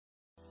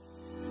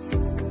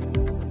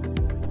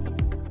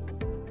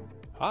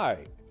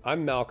Hi,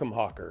 I'm Malcolm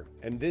Hawker,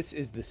 and this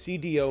is the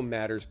CDO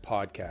Matters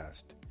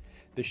podcast,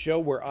 the show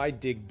where I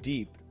dig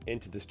deep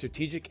into the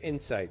strategic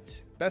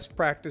insights, best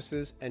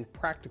practices, and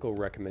practical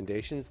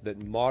recommendations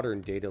that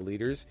modern data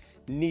leaders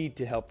need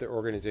to help their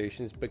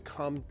organizations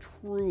become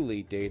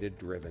truly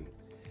data-driven.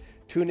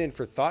 Tune in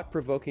for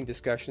thought-provoking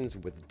discussions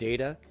with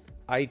data,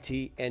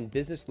 IT, and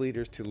business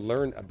leaders to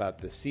learn about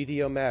the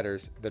CDO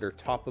matters that are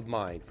top of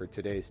mind for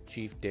today's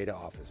chief data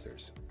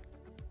officers.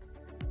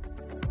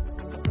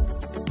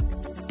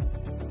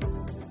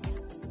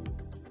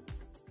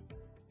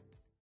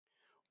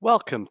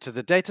 Welcome to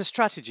the Data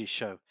Strategy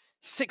Show,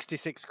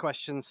 66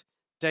 Questions,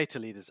 Data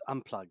Leaders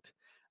Unplugged.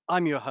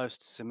 I'm your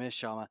host, Samir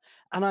Sharma,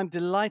 and I'm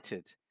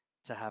delighted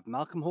to have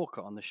Malcolm Hawker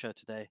on the show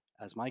today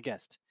as my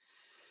guest.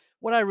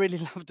 What I really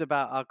loved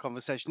about our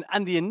conversation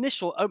and the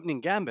initial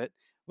opening gambit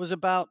was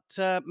about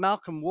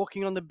Malcolm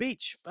walking on the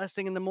beach first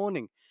thing in the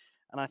morning.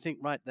 And I think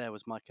right there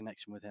was my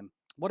connection with him.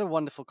 What a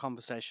wonderful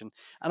conversation.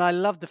 And I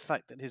love the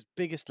fact that his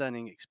biggest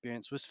learning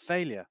experience was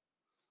failure.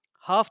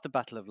 Half the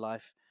battle of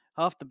life,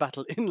 half the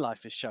battle in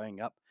life is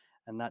showing up,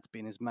 and that's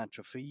been his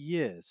mantra for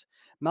years.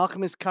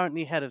 Malcolm is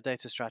currently head of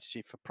data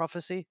strategy for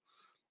Prophecy,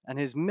 and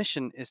his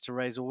mission is to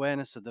raise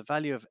awareness of the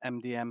value of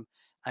MDM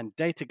and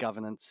data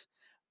governance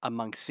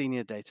among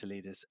senior data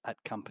leaders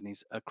at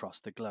companies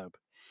across the globe.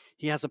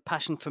 He has a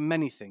passion for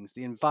many things: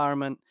 the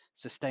environment,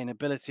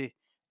 sustainability,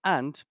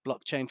 and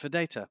blockchain for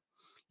data.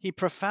 He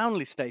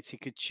profoundly states he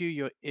could chew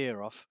your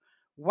ear off,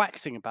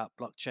 waxing about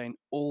blockchain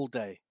all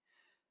day.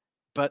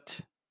 But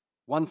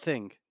one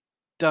thing,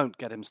 don't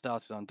get him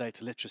started on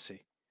data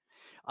literacy.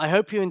 I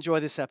hope you enjoy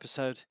this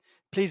episode.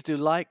 Please do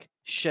like,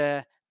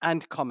 share,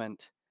 and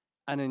comment,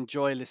 and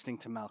enjoy listening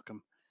to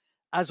Malcolm.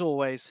 As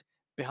always,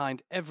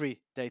 behind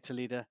every data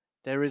leader,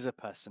 there is a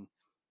person.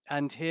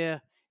 And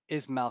here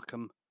is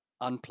Malcolm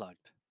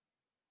Unplugged.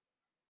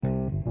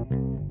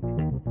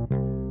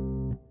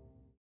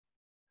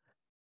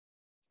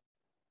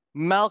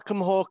 Malcolm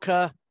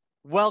Hawker,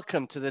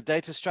 welcome to the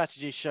Data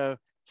Strategy Show,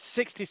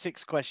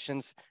 66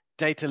 Questions,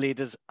 Data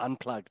Leaders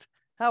Unplugged.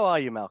 How are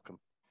you, Malcolm?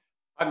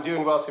 I'm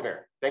doing well, Samir.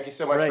 Thank you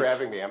so much Great. for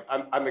having me.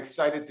 I'm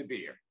excited to be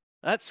here.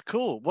 That's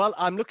cool. Well,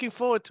 I'm looking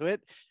forward to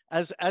it.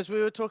 As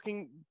we were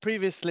talking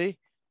previously,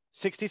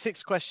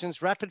 66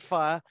 questions, rapid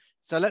fire.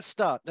 So let's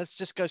start. Let's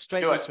just go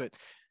straight into it.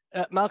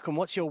 Malcolm,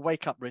 what's your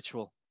wake-up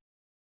ritual?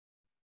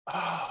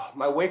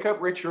 My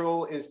wake-up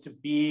ritual is to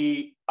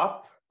be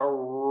up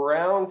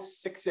around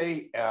 6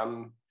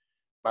 a.m.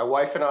 My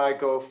wife and I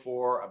go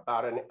for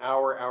about an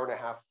hour and a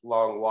half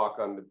long walk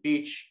on the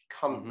beach,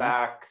 come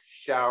back,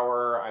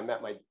 shower. I'm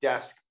at my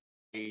desk,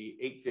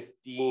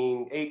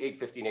 8:15,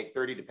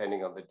 8:30,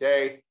 depending on the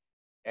day,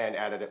 and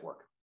at it at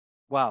work.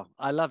 Wow,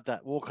 I love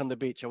that. Walk on the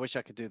beach. I wish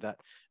I could do that.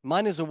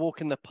 Mine is a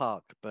walk in the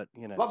park, but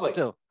you know, Lovely.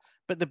 Still.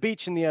 But the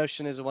beach and the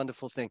ocean is a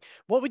wonderful thing.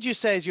 What would you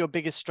say is your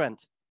biggest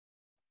strength?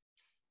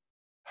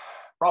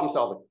 Problem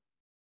solving.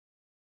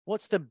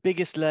 What's the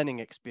biggest learning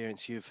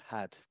experience you've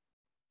had?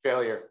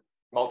 Failure.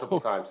 Multiple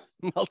times.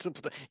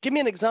 Multiple times. Give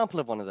me an example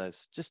of one of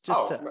those.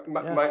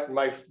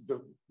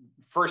 The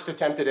first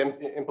attempt at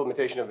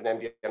implementation of an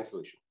MDM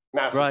solution.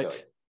 Massive failure.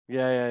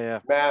 Yeah.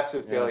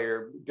 Massive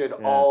failure. Did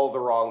all the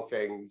wrong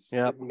things.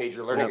 Yep.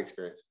 Major learning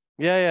experience.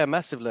 Yeah.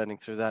 Massive learning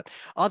through that.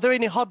 Are there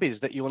any hobbies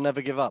that you will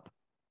never give up?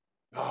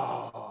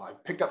 Oh, I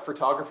picked up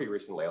photography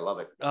recently. I love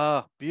it.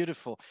 Oh,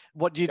 beautiful.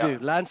 What do you do?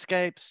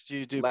 Landscapes? Do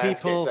you do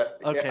people?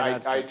 Okay.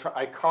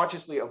 I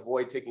consciously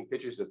avoid taking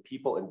pictures of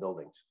people and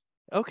buildings.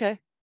 Okay.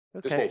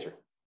 Just nature.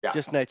 Yeah.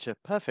 Just nature.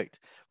 Perfect.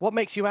 What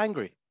makes you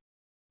angry?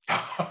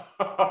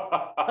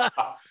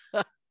 That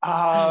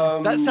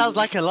sounds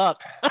like a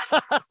lot.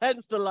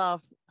 Hence the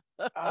laugh.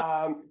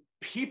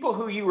 People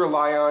who you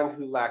rely on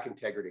who lack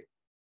integrity.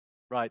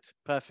 Right.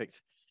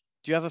 Perfect.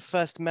 Do you have a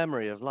first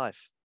memory of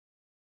life?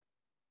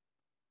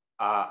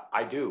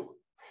 I do.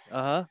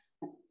 I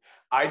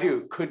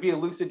do. Could be a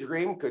lucid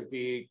dream. Could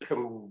be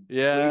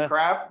complete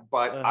crap.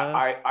 But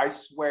I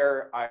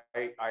swear I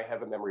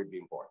have a memory of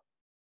being born.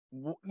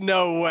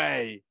 No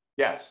way.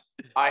 Yes,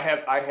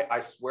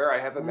 I swear I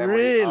have a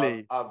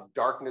memory of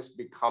darkness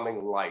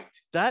becoming light.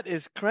 That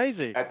is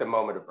crazy. At the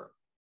moment of birth.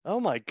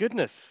 Oh my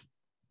goodness.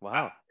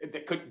 Wow.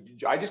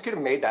 I just could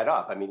have made that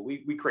up. I mean,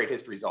 we create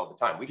histories all the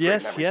time. We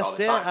create memories all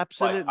the time.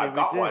 Absolutely. But I've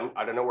got one.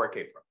 I don't know where it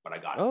came from, but I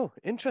got it. Oh,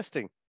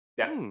 interesting.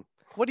 Yeah.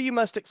 What are you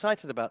most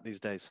excited about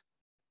these days?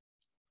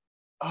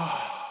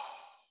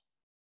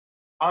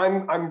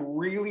 I'm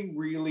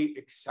really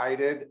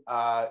excited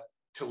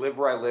to live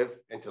where I live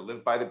and to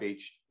live by the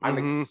beach.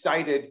 I'm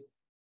excited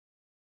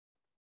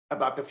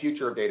about the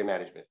future of data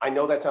management. I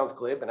know that sounds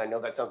glib, and I know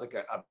that sounds like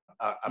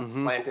a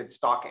planted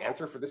stock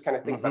answer for this kind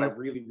of thing, but I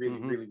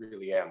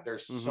really am.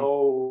 There's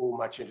so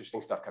much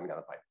interesting stuff coming down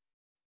the pipe.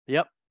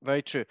 Yep,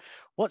 very true.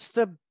 What's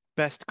the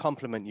best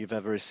compliment you've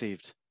ever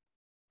received?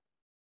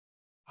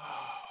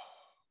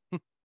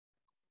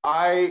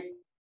 I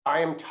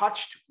am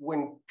touched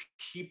when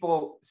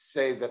people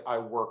say that I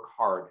work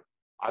hard.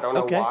 I don't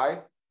know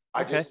why.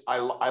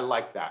 I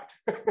like that.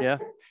 Yeah.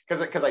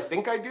 Because I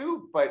think I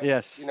do, but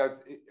yes. you know,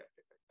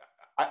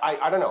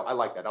 I don't know. I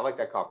like that. I like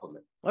that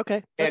compliment.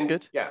 Okay, that's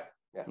good. Yeah.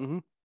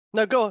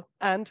 No, go on.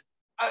 And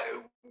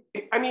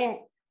I mean,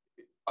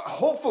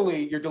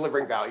 hopefully you're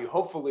delivering value.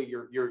 Hopefully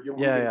you're moving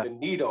the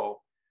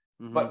needle.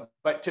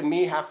 But to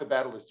me, half the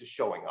battle is just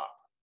showing up.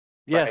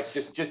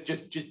 Yes. Right?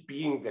 Just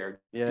being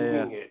there,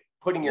 doing it,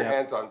 putting your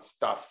hands on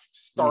stuff,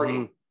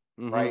 starting.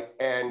 Right.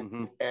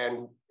 And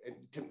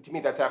to me,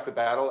 that's half the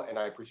battle. And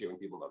I appreciate when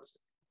people notice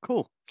it.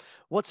 Cool.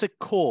 What's a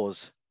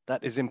cause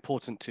that is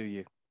important to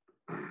you?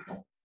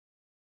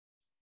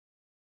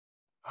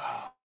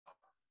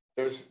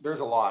 There's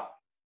a lot.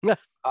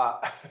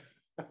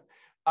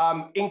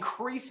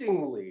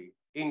 Increasingly,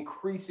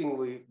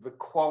 the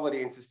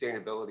quality and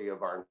sustainability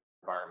of our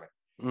environment.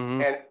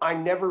 And I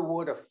never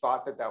would have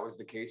thought that was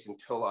the case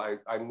until I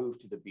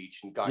moved to the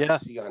beach and got to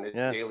see on a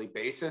daily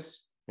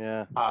basis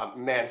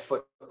man's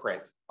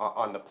footprint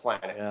on the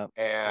planet.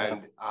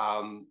 And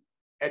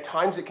at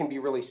times it can be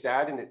really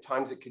sad, and at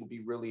times it can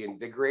be really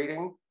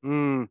invigorating.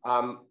 You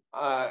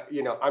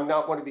know, I'm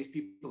not one of these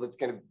people that's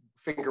going to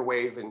finger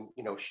wave and,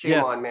 you know,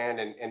 shame on man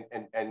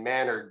and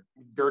man are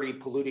dirty,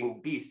 polluting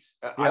beasts.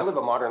 I live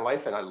a modern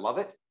life and I love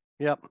it.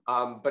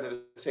 But at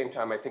the same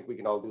time, I think we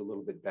can all do a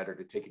little bit better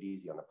to take it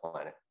easy on the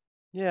planet.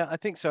 Yeah, I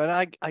think so. And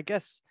I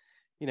guess,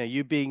 you know,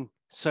 you being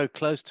so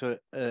close to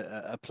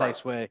a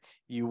place where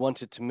you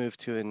wanted to move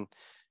to and,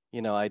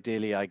 you know,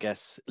 ideally, I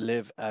guess,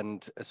 live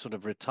and sort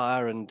of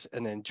retire and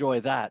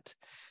enjoy that.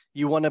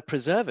 You want to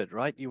preserve it,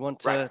 right? You want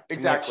to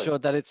make sure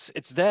that it's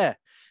there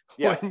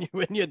when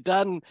you're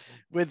done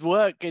with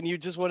work and you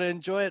just want to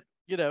enjoy it,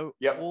 you know,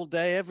 all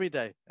day, every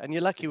day. And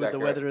you're lucky with the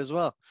weather as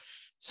well.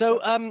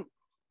 So,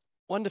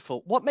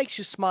 wonderful. What makes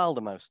you smile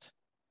the most?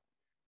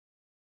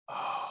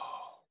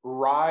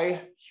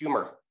 Wry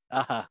humor.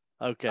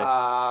 Okay.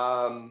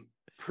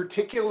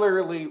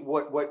 Particularly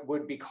what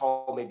would be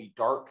called maybe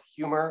dark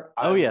humor.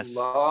 I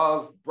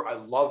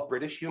love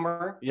British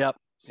humor.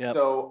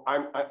 So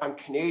I'm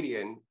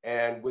Canadian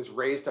and was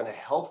raised on a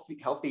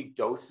healthy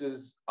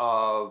doses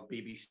of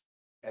BBC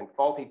and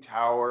Faulty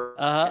Tower.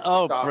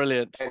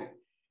 Brilliant.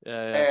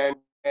 And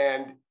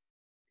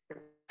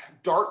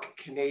dark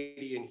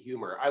Canadian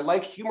humor. I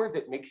like humor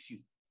that makes you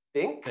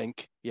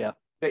think.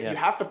 That you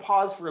have to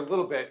pause for a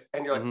little bit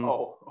and you're like,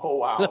 oh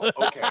wow,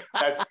 okay.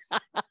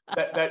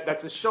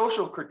 That's a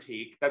social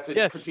critique. That's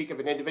a critique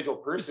of an individual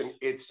person.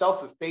 It's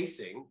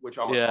self-effacing, which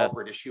almost all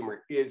British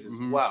humor is as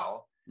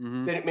well.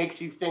 Then it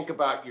makes you think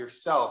about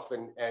yourself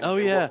and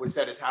what was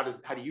said is how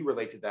do you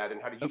relate to that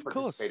and how do you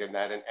participate in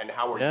that and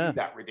how are you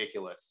that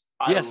ridiculous?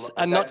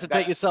 And not to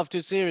take yourself too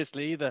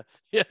seriously either.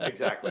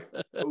 Exactly.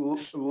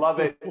 Love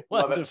it.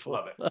 Wonderful.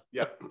 Love it.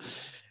 Yep.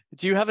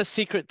 Do you have a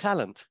secret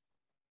talent?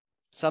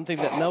 Something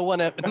that no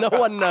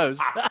one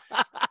knows.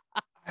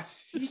 A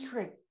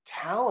secret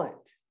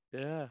talent.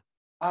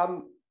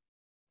 I'm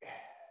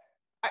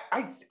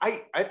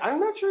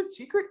not sure it's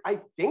secret. I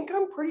think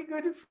I'm pretty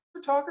good at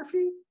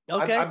photography.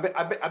 Okay.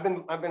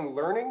 I've been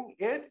learning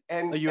it,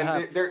 and you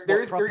have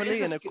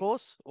properly in a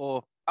course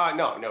or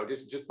no,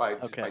 just by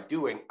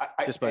doing,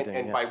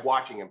 by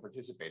watching and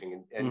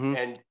participating,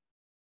 and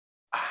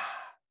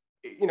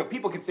you know,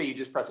 people could say you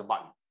just press a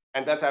button.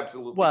 And that's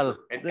absolutely true.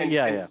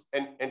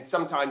 And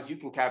sometimes you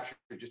can capture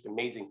just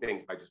amazing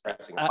things by just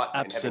pressing a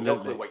button and having no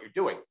clue what you're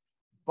doing.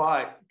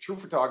 But true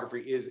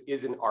photography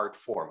is an art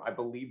form. I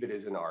believe it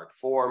is an art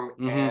form,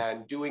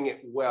 and doing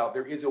it well.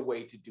 There is a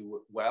way to do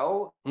it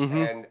well,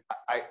 and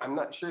I'm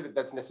not sure that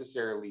that's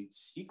necessarily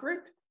secret,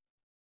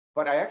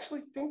 but I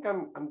actually think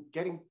I'm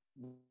getting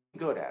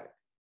good at it.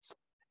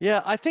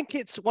 Yeah, I think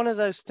it's one of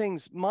those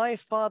things. My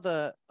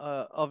father,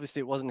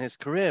 obviously, it wasn't his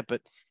career,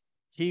 but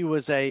he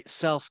was a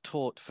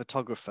self-taught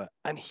photographer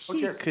and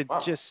he could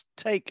just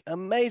take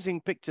amazing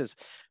pictures,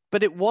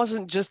 but it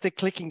wasn't just the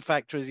clicking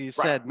factor, as you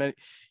said,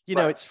 you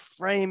know, it's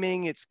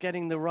framing, it's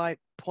getting the right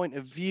point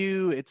of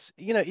view. It's,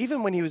 you know,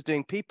 even when he was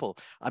doing people,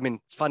 I mean,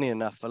 funny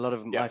enough, a lot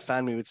of my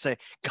family would say,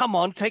 come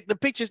on, take the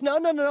pictures. No,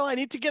 I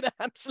need to get it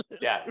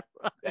absolutely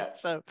right.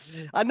 So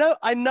I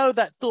know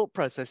that thought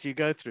process you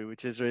go through,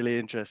 which is really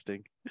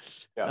interesting.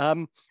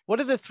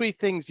 What are the 3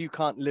 things you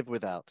can't live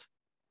without?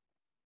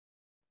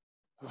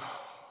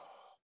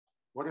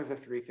 What are the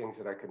 3 things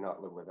that I could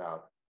not live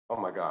without? Oh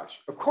my gosh.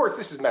 Of course,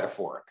 this is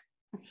metaphoric.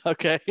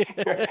 Okay.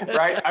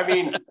 Right? I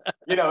mean,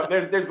 you know,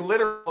 there's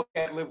literal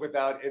can't live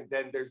without, and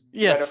then there's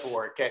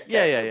metaphoric can't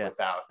live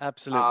without.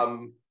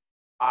 Absolutely.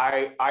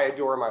 I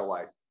adore my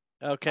wife.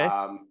 Okay.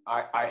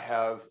 I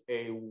have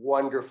a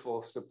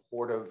wonderful,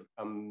 supportive,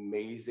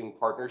 amazing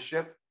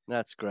partnership.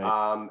 That's great.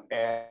 And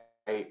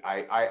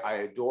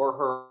I adore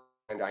her,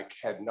 and I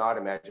cannot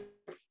imagine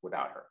life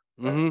without her.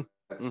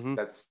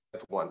 That's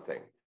one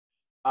thing.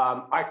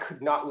 I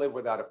could not live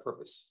without a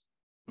purpose.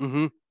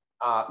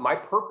 My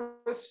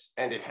purpose,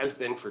 and it has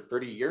been for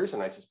 30 years,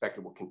 and I suspect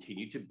it will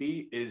continue to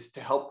be, is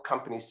to help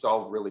companies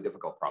solve really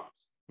difficult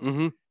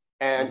problems.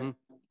 And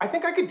I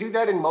think I could do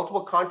that in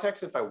multiple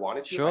contexts if I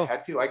wanted to, if I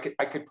had to.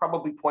 I could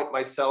probably point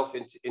myself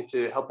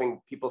into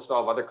helping people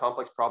solve other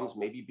complex problems,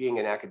 maybe being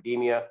in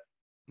academia.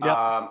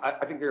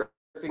 I think there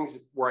are things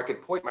where I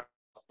could point myself,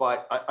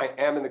 but I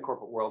am in the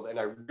corporate world, and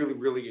I really,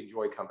 really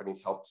enjoy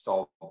companies help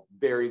solve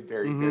very,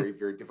 very, very,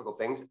 very difficult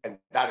things. And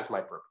that is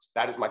my purpose.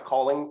 That is my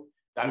calling.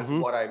 That is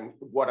what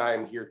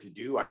I'm here to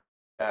do. I found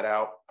that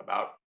out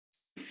about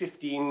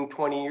 15,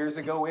 20 years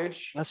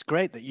ago-ish. That's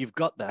great that you've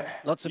got that.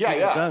 Lots of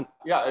people don't.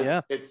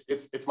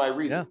 It's my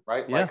reason,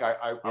 right? Like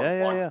I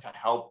want to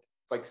help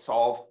like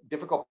solve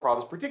difficult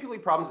problems, particularly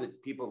problems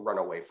that people run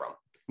away from.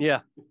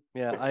 Yeah,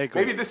 I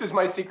agree. Maybe this is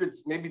my secret.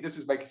 Maybe this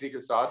is my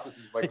secret sauce. This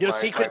is like your my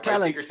secret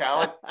talent. My secret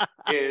talent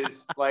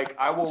is like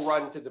I will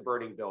run to the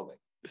burning building.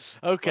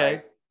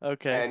 Okay. Right?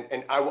 Okay.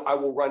 And I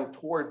will run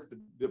towards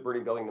the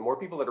burning building. The more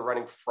people that are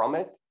running from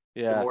it,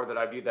 the more that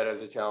I view that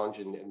as a challenge,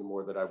 and the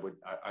more that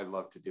I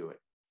love to do it.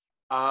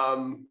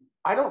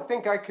 I don't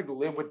think I could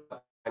live with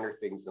the minor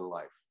things in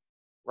life,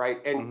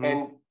 right?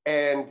 And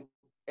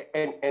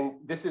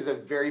this is a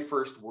very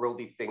first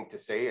worldly thing to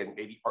say, and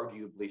maybe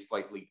arguably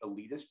slightly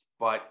elitist,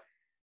 but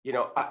you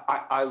know,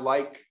 I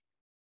like,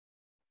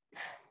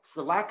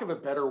 for lack of a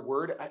better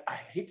word, I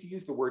hate to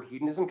use the word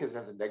hedonism because it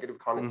has a negative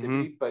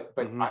connotation, but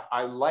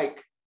I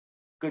like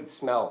good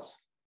smells.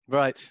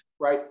 Right.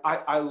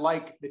 I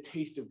like the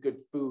taste of good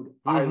food.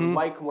 I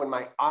like when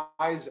my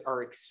eyes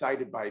are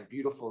excited by a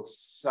beautiful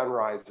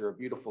sunrise or a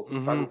beautiful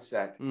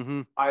sunset.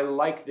 I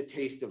like the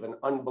taste of an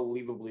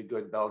unbelievably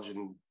good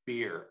Belgian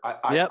beer.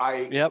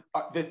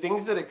 The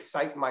things that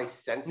excite my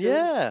senses.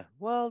 Yeah.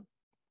 Well,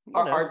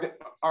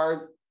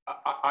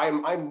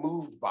 I'm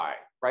moved by,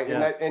 right?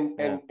 Yeah.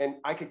 And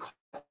I could call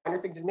it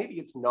minor things, and maybe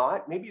it's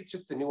not. Maybe it's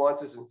just the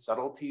nuances and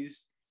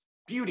subtleties.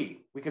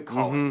 Beauty, we could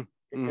call it.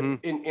 In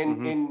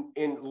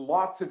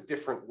lots of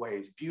different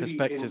ways. Beauty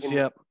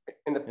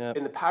in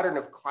the pattern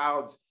of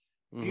clouds,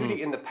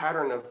 beauty in the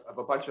pattern of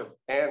a bunch of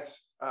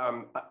ants.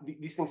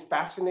 These things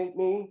fascinate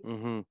me,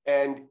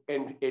 and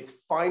it's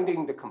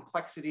finding the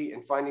complexity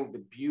and finding the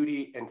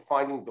beauty and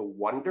finding the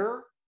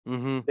wonder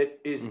that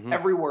is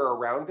everywhere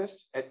around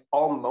us at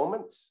all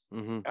moments,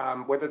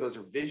 whether those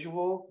are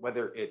visual,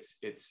 whether it's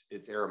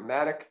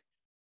aromatic,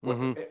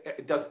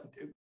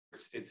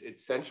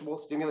 it's sensual,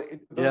 stimulating.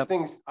 Those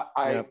things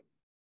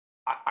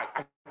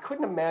I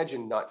couldn't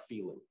imagine not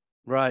feeling.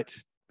 Right.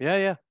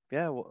 Yeah.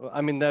 Well, I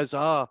mean, those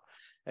are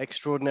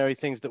extraordinary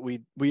things that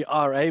we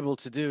are able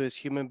to do as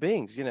human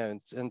beings, you know,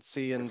 and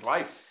see and it's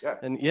life. Yeah.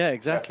 And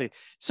exactly.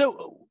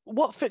 So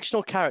what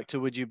fictional character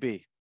would you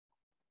be?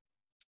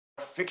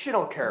 A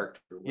fictional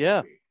character would be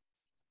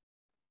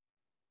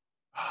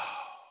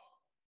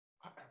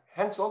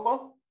Han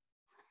Solo.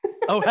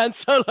 Oh, Han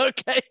Solo.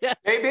 Okay, yes.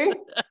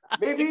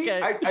 Maybe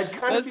okay. I'd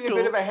kind of be a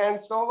bit of a Han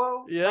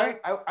Solo. Yeah,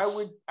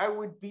 right? I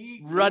would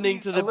be running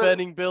to the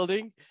burning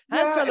building.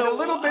 Han Solo, a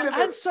little bit of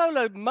Han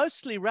Solo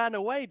mostly ran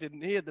away,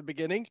 didn't he, at the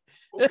beginning?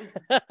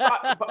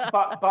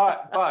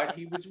 but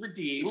he was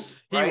redeemed.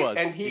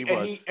 Right? He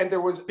was, and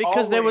there was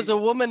because there was a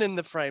woman in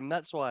the frame.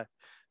 That's why.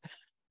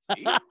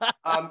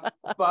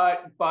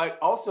 But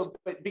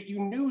you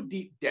knew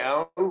deep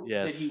down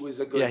that he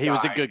was a good guy. Yeah, he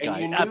was a good guy.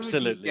 And you knew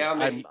absolutely deep down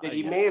that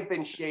he may have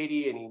been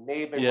shady and he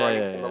may have been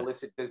running some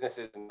illicit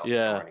businesses and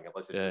running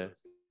illicit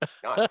businesses.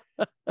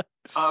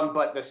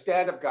 But the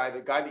stand-up guy,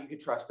 the guy that you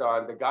could trust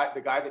on, the guy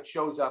that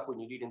shows up when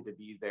you need him to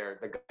be there,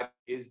 the guy that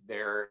is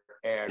there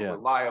and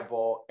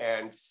reliable,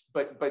 and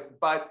but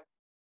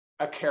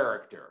a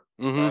character,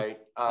 right?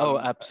 Oh,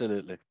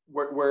 absolutely.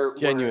 We're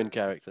genuine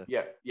character.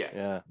 Yeah.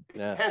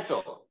 Han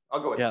Solo. I'll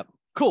go with it.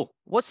 Cool.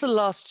 What's the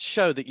last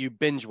show that you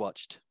binge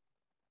watched?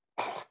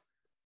 Oh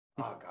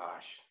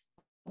gosh,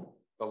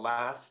 the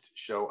last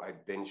show I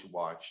binge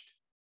watched,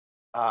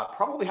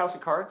 probably House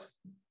of Cards.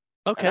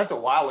 Okay, and that's a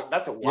while.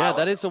 Yeah,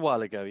 that is a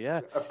while ago. Yeah,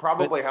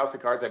 probably House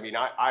of Cards. I mean,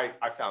 I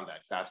found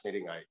that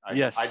fascinating. I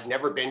had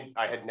never binge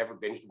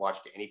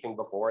watched anything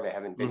before, and I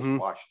haven't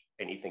binge watched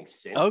anything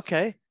since.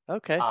 Okay.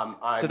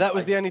 So that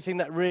was the only thing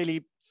that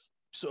really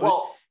sort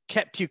of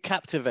kept you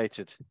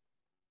captivated.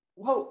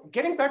 Well,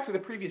 getting back to the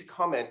previous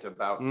comment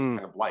about kind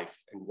of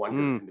life and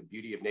wonder and the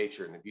beauty of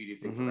nature and the beauty of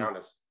things around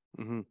us.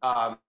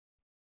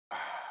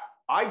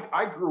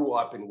 I grew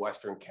up in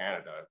Western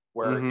Canada,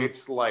 where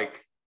it's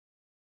like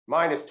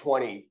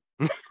 -20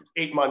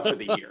 8 months of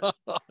the year. Oh,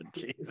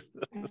 jeez.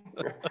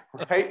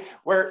 Right?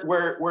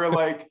 Where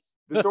like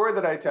the story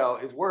that I tell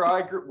is where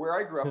I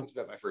grew up and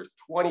spent my first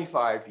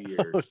 25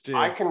 years.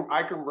 I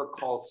can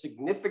recall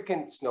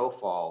significant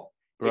snowfall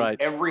in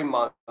every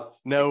month.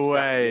 No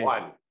way.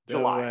 July.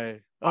 No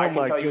way. Oh, I can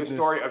tell you a goodness.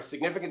 story of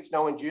significant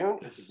snow in June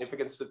and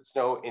significant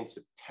snow in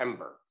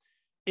September.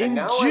 In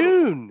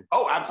June?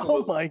 Oh,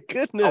 absolutely. Oh, my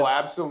goodness. Oh,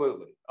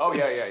 absolutely. Oh,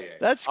 yeah.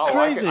 That's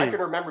crazy. I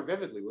can remember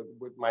vividly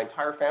with my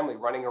entire family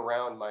running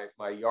around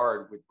my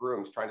yard with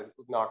brooms trying to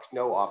knock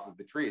snow off of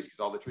the trees because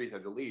all the trees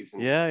had the leaves.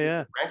 And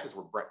the branches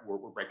were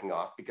breaking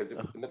off because it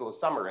was the middle of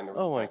summer. And there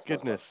was my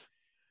goodness.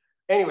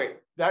 Anyway,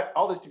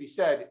 all this to be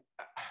said,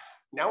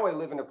 now I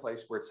live in a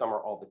place where it's summer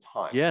all the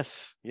time.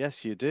 Yes,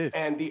 you do.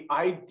 And the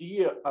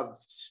idea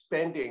of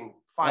spending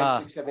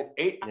 5, 6, 7,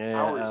 8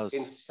 hours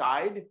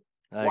inside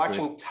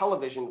watching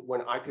television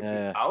when I could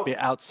be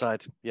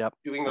outside. Yep.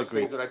 Doing those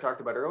things that I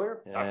talked about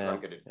earlier. Yeah. That's what I'm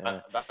going to do.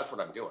 That's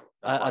what I'm doing.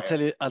 I'll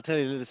tell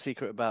you a little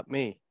secret about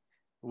me.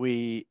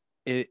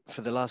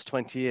 For the last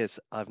 20 years,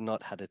 I've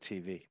not had a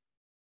TV.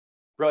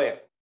 Brilliant.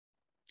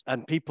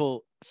 And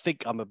people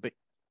think I'm a bit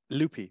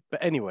loopy,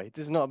 but anyway,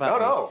 this is not about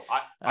me. No.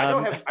 I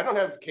don't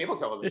have cable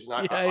television.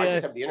 I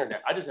just have the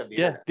internet. I just have the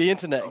internet. The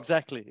internet,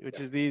 exactly, which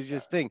is the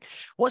easiest thing.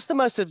 What's the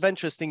most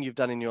adventurous thing you've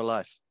done in your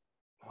life?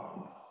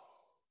 Oh,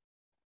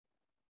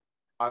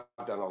 I've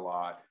done a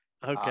lot.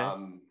 Okay.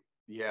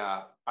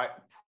 I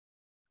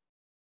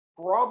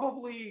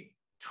probably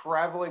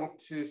traveling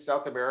to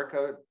South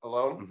America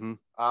alone.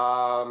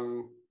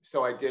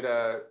 So I did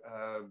a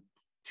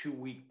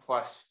 2-week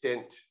plus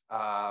stint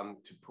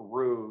to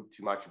Peru,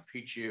 to Machu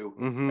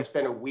Picchu. I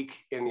spent a week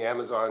in the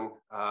Amazon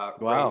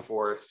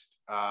rainforest,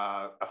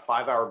 a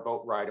 5-hour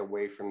boat ride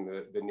away from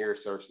the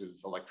nearest source of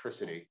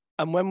electricity.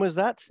 And when was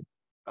that?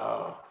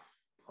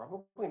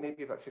 Probably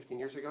maybe about 15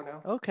 years ago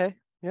now. Okay.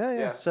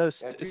 Yeah. So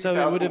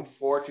it would have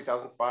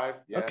 2005.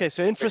 Yeah. Okay,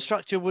 so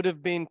infrastructure would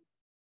have been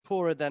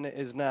poorer than it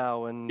is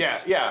now, and I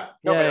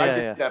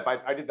did that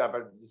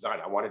by design.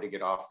 I wanted to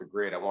get off the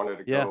grid. I wanted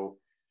to go.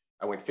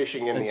 I went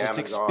fishing in the Amazon.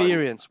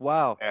 Experience.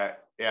 Wow.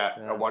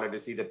 I wanted to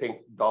see the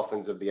pink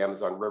dolphins of the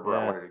Amazon River.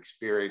 I wanted to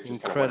experience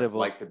just kind of what it's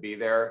like to be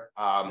there.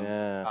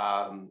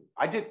 In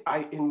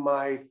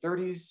my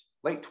 30s,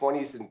 late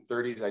 20s and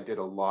 30s, I did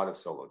a lot of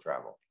solo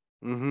travel.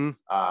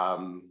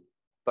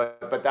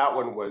 But that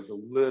one was a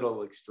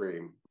little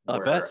extreme. I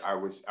bet. I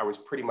was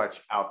pretty much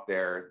out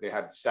there. They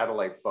had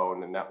satellite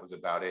phone, and that was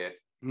about it.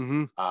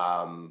 But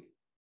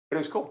it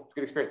was cool.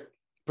 Good experience.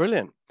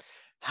 Brilliant.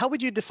 How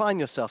would you define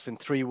yourself in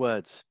 3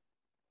 words?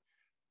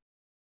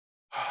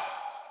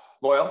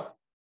 Loyal.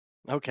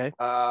 Okay.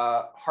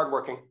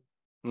 Hardworking.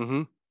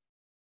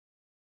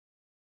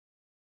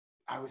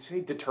 I would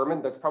say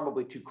determined. That's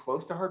probably too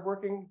close to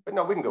hardworking, but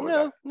no, we can go with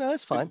that. No,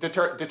 that's fine.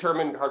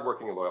 Determined,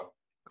 hardworking, and loyal.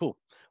 Cool.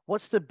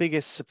 What's the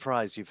biggest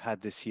surprise you've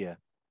had this year?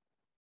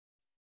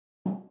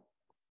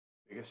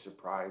 Biggest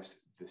surprise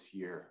this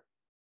year.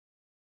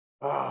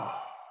 Oh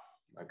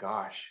my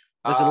gosh.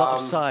 There's a lot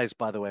of sighs,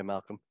 by the way,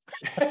 Malcolm.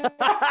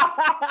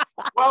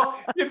 Well,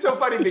 it's so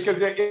funny because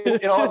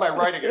in all of my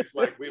writing, it's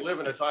like we live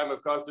in a time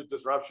of constant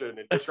disruption,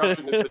 and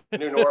disruption is the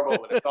new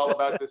normal, and it's all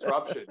about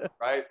disruption,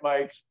 right?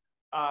 Like,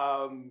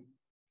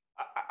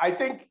 I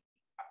think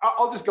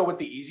I'll just go with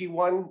the easy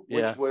one,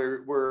 which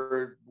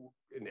were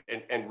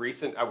and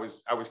recent. I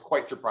was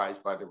quite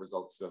surprised by the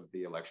results of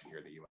the election here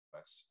in the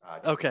U.S.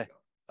 Okay.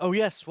 Oh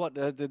yes, what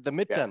the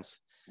midterms?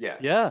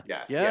 Yeah.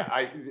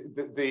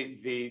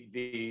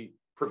 The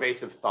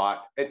pervasive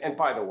thought, and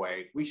by the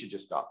way, we should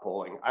just stop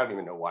polling. I don't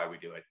even know why we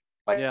do it.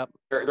 Like,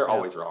 they're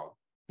always wrong.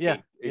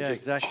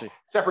 Exactly.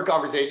 Separate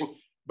conversation.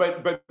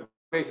 But the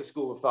basic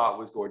school of thought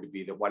was going to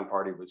be that one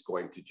party was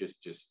going to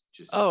just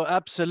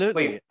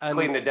absolutely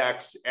clean the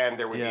decks, and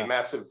there would be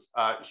massive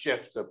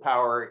shifts of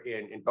power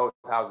in both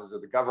houses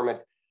of the government,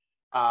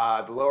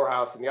 the lower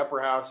house and the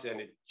upper house, and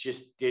it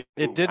just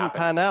didn't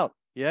pan out.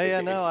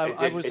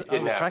 I was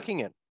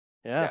tracking it.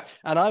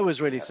 And I was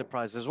really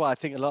surprised as well. I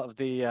think a lot of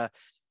the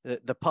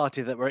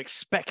party that were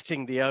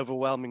expecting the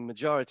overwhelming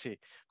majority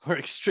were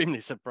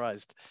extremely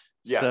surprised.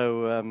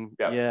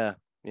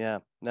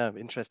 No,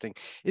 interesting.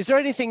 Is there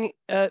anything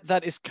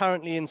that is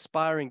currently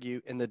inspiring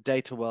you in the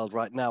data world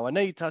right now? I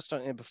know you touched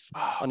on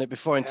it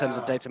before in terms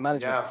of data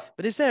management,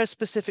 but is there a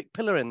specific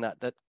pillar in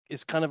that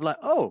is kind of like,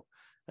 oh,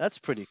 that's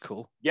pretty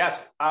cool?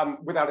 Yes,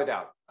 without a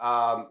doubt.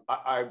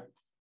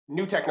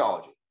 New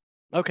technology.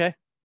 Okay.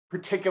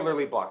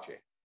 Particularly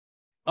blockchain.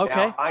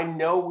 Okay. Now, I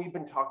know we've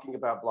been talking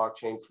about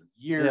blockchain for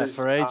years. Yeah,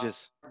 for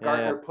ages.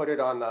 Gartner put it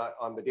on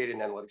the data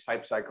and analytics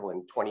hype cycle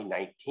in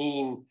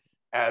 2019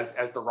 as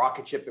the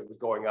rocket ship that was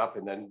going up,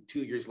 and then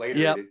 2 years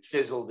later it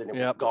fizzled and it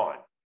was gone.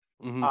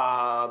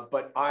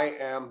 But I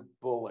am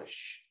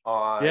bullish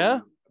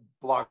on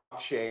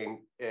blockchain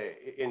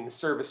in the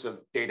service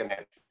of data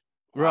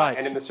management,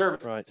 and in the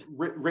service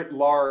writ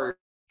large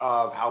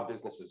of how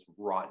businesses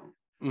run.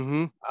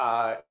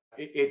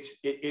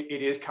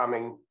 It is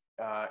coming.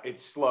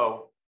 It's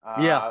slow.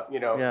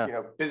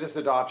 Business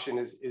adoption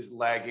is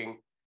lagging.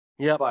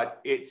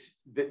 But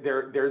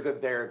there's a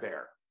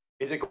there.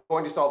 Is it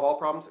going to solve all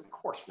problems? Of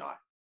course not.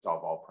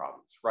 Solve all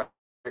problems, right?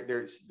 But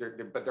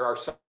there are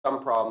some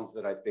problems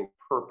that I think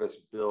purpose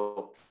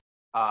built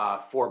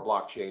for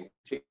blockchain,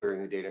 particularly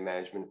in the data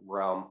management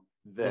realm,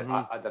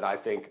 that I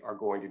think are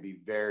going to be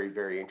very,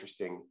 very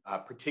interesting,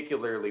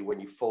 particularly when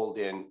you fold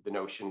in the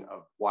notion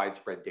of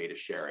widespread data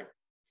sharing.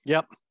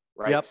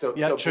 Right. So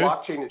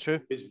blockchain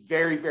is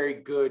very, very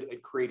good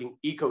at creating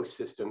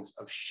ecosystems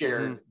of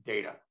shared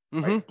data.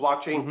 Right?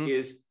 Blockchain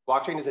is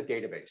a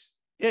database.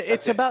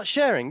 It's about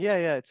sharing.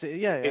 It's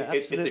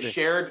a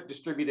shared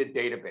distributed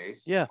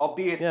database.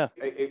 Albeit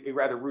a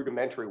rather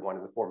rudimentary one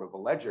in the form of a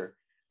ledger.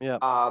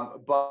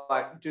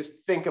 But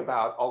just think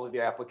about all of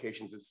the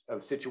applications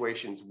of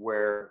situations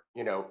where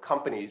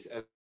companies,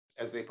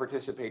 as they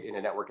participate in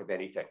a network of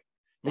anything,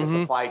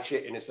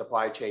 in a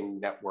supply chain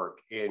network,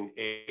 in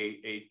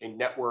a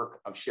network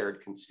of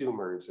shared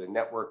consumers, a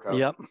network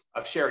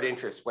of shared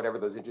interests, whatever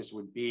those interests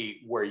would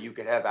be, where you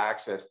could have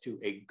access to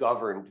a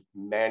governed,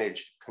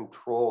 managed,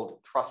 controlled,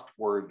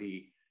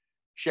 trustworthy,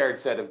 shared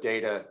set of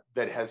data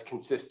that has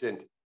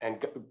consistent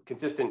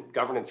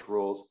governance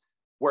rules,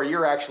 where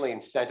you're actually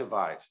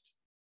incentivized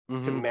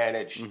to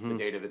manage the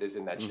data that is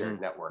in that shared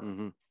network.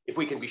 If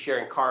we can be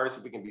sharing cars,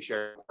 if we can be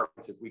sharing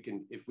apartments, if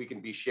we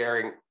can be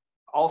sharing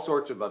all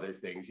sorts of other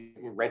things,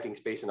 renting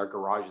space in our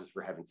garages,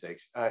 for heaven's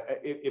sakes.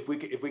 If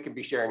we can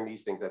be sharing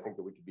these things, I think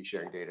that we could be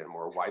sharing data on a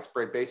more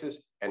widespread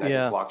basis, and I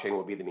think blockchain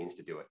will be the means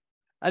to do it.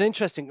 And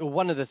interesting,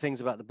 one of the things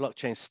about the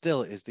blockchain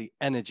still is the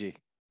energy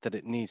that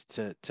it needs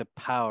to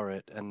power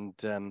it and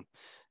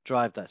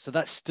drive that. So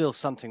that's still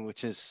something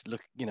which is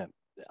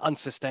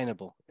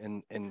unsustainable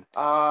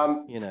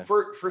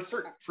for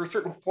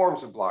certain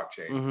forms of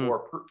blockchain or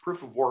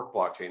proof of work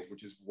blockchains,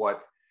 which is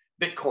what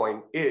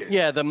Bitcoin is.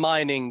 Yeah, the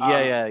mining.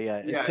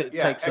 It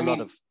takes a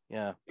lot of.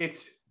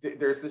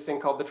 There's this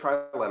thing called the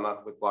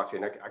trilemma with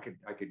blockchain. I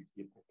could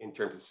in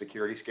terms of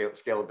security,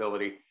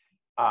 scalability,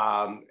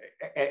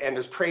 and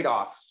there's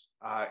trade-offs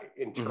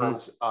in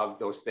terms of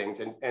those things.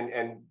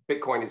 And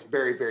Bitcoin is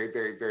very, very,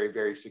 very, very,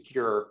 very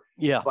secure.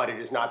 Yeah, but it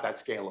is not that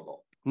scalable.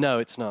 No,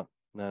 it's not.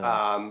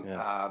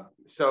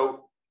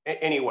 So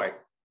anyway,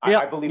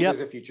 I believe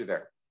there's a future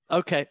there.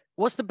 Okay,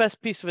 what's the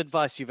best piece of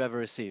advice you've ever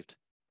received?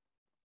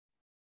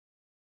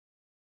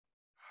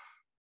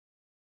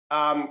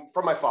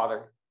 From my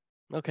father.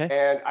 Okay.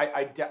 And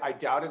I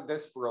doubted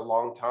this for a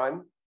long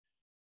time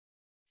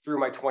through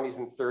my 20s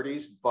and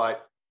 30s,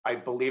 but I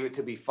believe it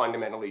to be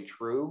fundamentally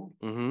true,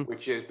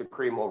 which is the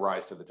cream will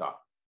rise to the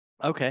top.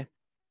 Okay.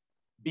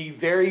 Be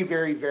very,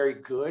 very, very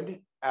good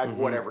at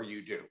whatever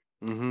you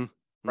do.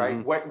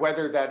 Right?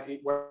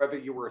 Whether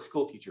you were a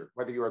school teacher,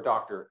 whether you're a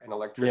doctor, an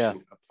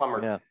electrician, a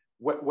plumber,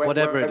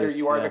 whether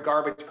you are the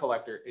garbage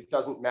collector, it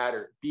doesn't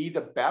matter. Be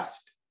the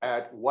best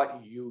at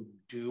what you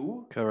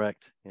do.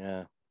 Correct.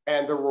 Yeah.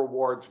 And the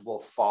rewards will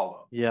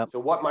follow. Yeah. So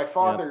what my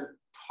father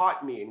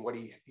taught me and what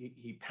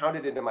he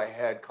pounded into my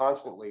head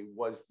constantly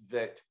was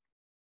that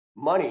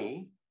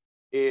money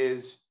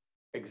is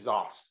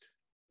exhaust.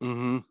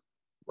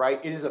 Right?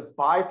 It is a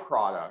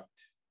byproduct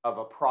of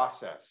a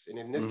process. And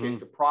in this case,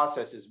 the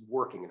process is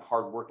working and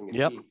hard working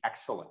and being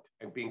excellent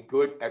and being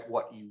good at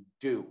what you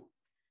do.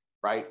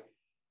 Right?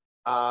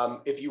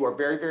 If you are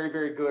very, very,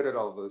 very good at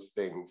all those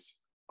things,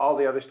 all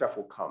the other stuff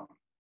will come.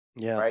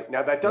 Yeah. Right.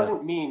 Now, that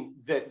doesn't mean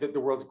that the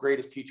world's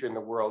greatest teacher in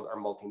the world are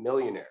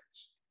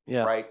multimillionaires.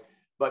 Yeah. Right.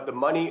 But the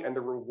money and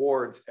the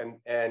rewards and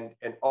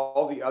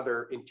all the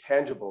other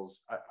intangibles,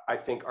 I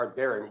think, are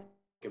there in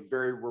a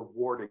very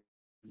rewarding,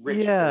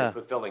 rich, very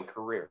fulfilling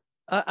career.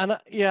 And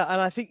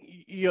I think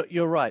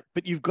you're right.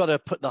 But you've got to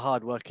put the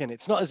hard work in.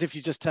 It's not as if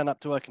you just turn up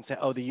to work and say,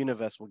 "Oh, the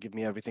universe will give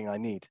me everything I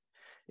need."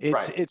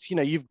 It's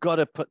you've got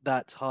to put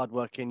that hard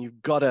work in.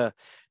 You've got to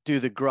do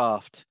the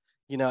graft.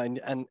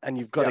 And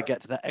you've got to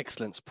get to that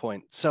excellence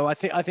point. So I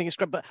think it's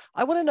great. But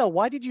I want to know,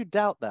 why did you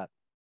doubt that?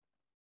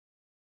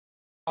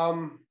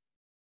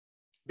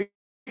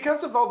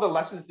 Because of all the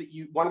lessons that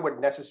one would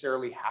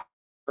necessarily have to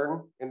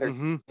learn in their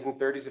 20s and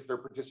 30s if they're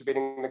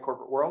participating in the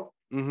corporate world.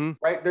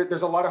 Right?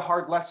 There's a lot of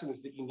hard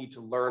lessons that you need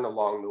to learn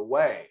along the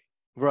way.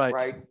 Right.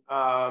 Right.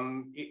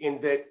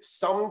 In that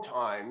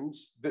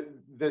sometimes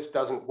this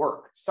doesn't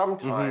work.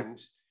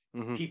 Sometimes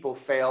people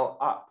fail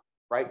up.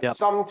 Right. Yep.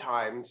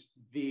 Sometimes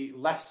the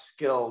less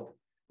skilled,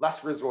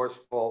 less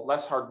resourceful,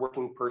 less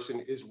hardworking person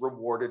is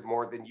rewarded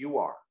more than you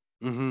are.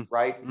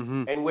 Right.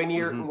 And when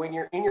you're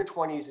in your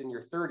 20s and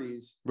your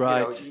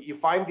 30s, you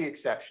find the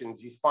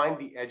exceptions, you find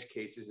the edge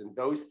cases, and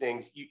those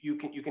things you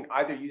can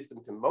either use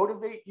them to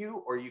motivate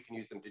you or you can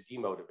use them to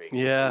demotivate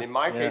you. And in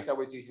my case, I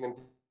was using them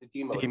to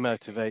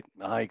demotivate.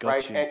 I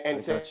got you.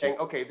 And saying,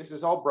 okay, this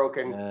is all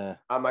broken.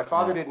 My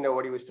father didn't know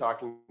what he was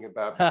talking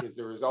about, because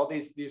there was all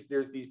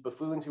there's these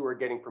buffoons who are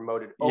getting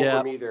promoted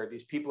over me. There,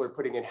 these people are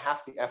putting in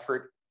half the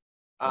effort.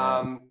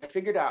 I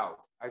figured out.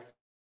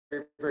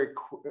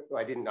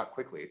 Not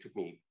quickly. It took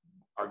me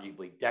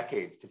arguably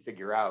decades to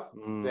figure out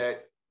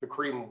that the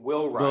cream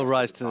will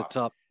rise to the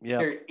top. Yeah.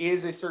 There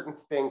is a certain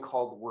thing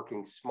called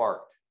working smart.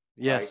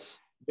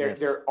 Yes. Right?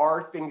 There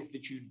are things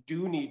that you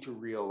do need to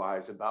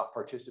realize about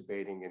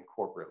participating in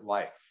corporate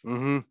life.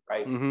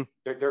 Right.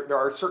 There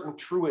are certain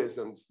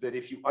truisms that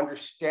if you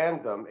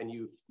understand them and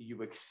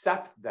you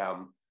accept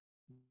them,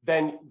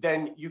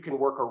 then you can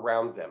work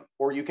around them,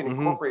 or you can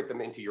incorporate them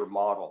into your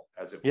model,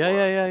 as it were.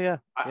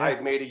 I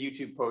had made a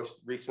YouTube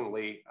post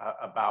recently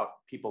about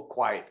people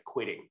quiet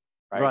quitting,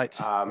 right?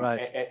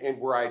 And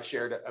where I had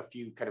shared a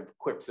few kind of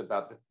quips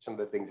about some of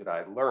the things that I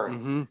had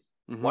learned.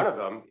 One of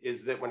them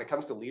is that when it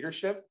comes to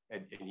leadership,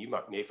 and you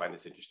may find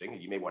this interesting,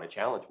 and you may want to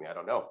challenge me, I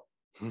don't know.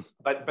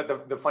 But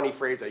the funny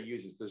phrase I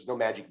use is there's no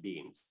magic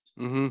beans.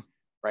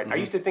 Right. I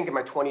used to think in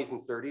my 20s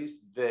and 30s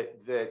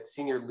that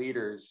senior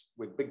leaders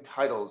with big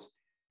titles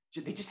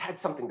they just had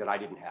something that I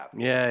didn't have.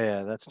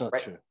 Yeah, that's not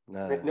right? true.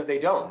 No, they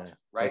don't. No,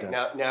 right they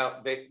don't.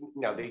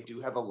 now they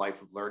do have a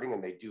life of learning,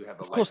 and they do have a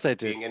Of course life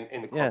they of do. being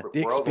in the Yeah, corporate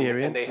the world, and they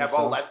experience have and so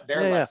all on.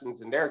 their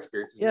lessons and their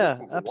experiences. And those Yeah,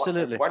 things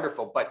absolutely. are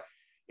wonderful, but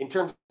in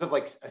terms of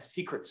like a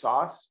secret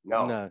sauce,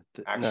 no,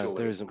 actually,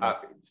 there isn't one.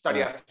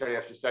 Study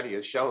after study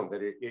has shown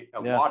that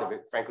a lot of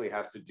it, frankly,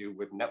 has to do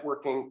with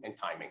networking and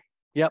timing.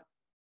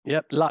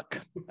 Yep,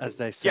 luck, as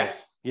they say.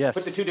 Yes.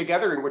 Put the two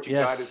together, and what you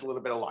got is a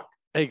little bit of luck.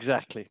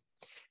 Exactly.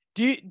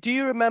 Do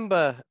you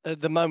remember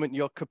the moment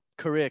your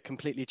career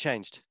completely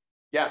changed?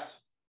 Yes,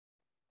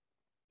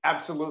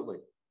 absolutely.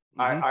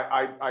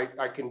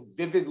 I can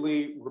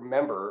vividly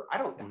remember. I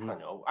don't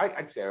know.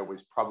 I'd say I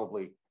was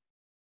probably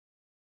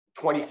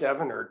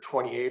 27 or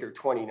 28 or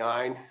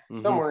 29,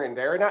 somewhere in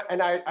there.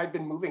 And I'd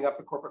been moving up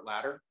the corporate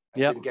ladder.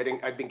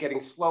 I'd been getting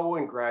slow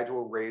and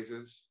gradual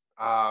raises.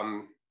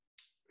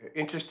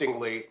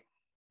 Interestingly,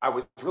 I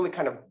was really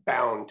kind of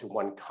bound to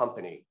one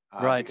company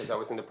because I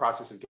was in the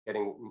process of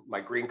getting my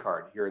green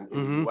card here in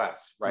the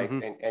US, right?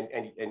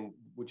 And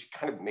which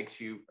kind of makes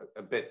you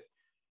a bit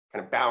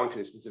kind of bound to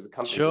a specific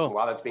company. Sure. And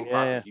while that's being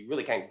processed, you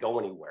really can't go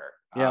anywhere.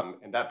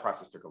 And that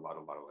process took a lot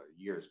of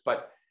years.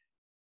 But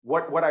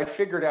what I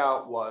figured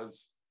out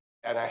was,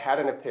 and I had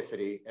an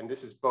epiphany, and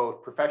this is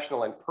both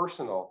professional and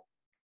personal,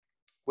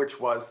 which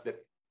was that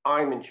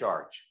I'm in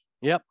charge.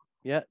 Yeah,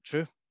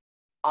 true.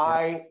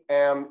 I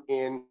am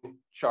in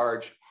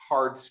charge,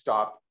 hard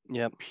stop,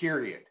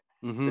 period.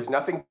 There's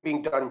nothing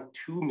being done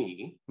to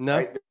me. No.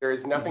 Right? There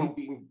is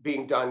nothing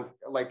being done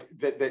like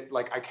that.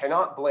 Like I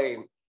cannot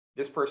blame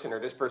this person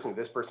or this person or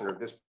this person or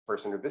this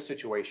person or this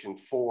situation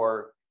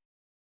for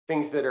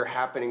things that are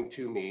happening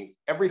to me.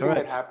 Everything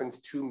that happens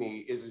to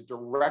me is a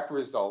direct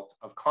result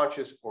of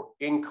conscious or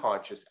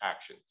unconscious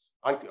actions.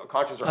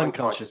 Conscious or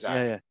unconscious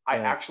actions.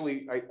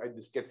 Actually,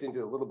 this gets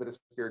into a little bit of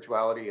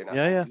spirituality, and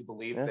I do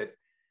believe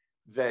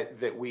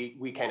that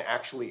we can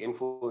actually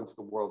influence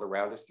the world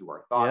around us through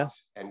our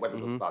thoughts, and whether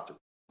those thoughts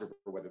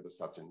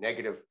are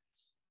negative.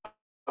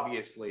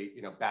 Obviously,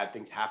 bad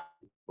things happen.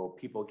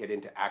 People get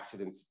into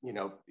accidents.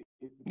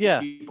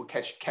 People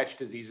catch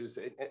diseases,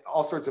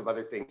 all sorts of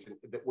other things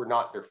that were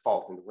not their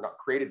fault and were not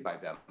created by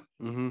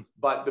them.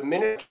 But the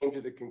minute I came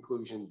to the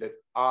conclusion that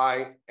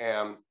I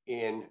am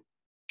in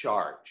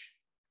charge,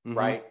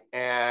 right,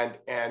 and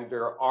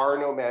there are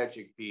no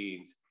magic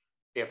beans.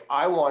 If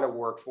I want to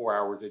work 4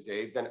 hours a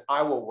day, then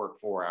I will work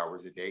 4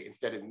 hours a day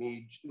instead of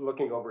me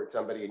looking over at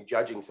somebody and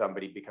judging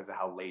somebody because of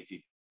how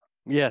lazy.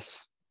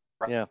 Yes.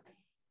 Right? Yeah.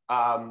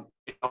 I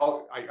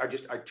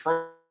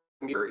turned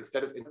the mirror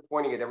instead of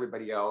pointing at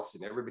everybody else,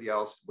 and everybody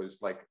else was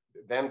like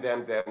them.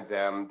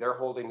 They're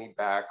holding me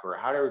back, or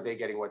how are they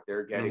getting what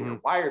they're getting, or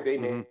why are they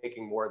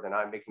making more than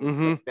I'm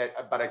making?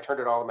 But I turned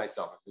it all on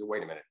myself. I said,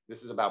 wait a minute,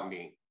 this is about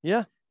me.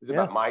 Yeah. This is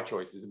about my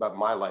choice. This is about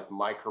my life,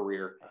 my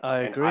career. I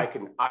agree. I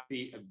can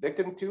be a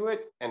victim to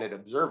it and an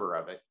observer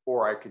of it,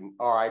 or I can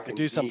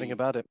do something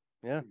about it.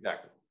 Yeah.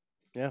 Exactly.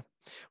 Yeah.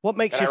 What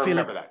makes you feel?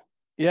 Remember that.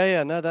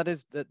 Yeah. No, that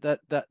is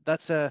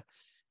that's a.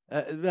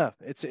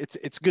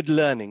 It's good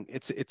learning.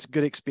 It's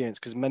good experience,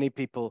 because many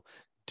people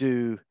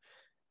do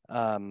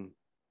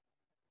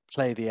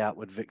play the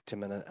outward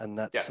victim, and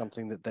that's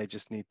something that they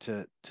just need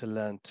to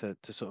learn to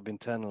sort of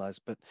internalize.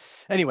 But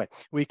anyway,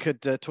 we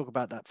could talk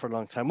about that for a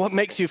long time. What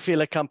makes you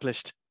feel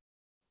accomplished?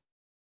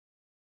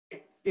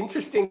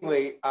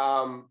 Interestingly,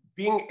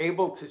 being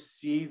able to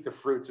see the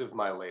fruits of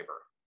my labor.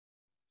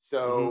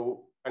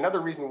 So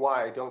another reason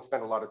why I don't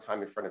spend a lot of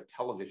time in front of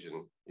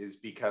television is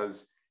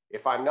because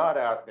if I'm not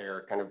out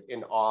there kind of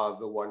in awe of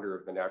the wonder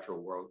of the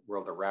natural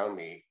world around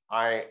me,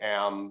 I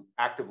am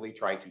actively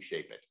trying to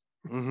shape it.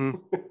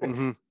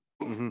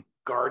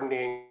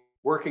 Gardening,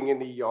 working in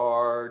the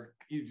yard,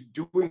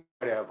 doing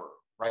whatever,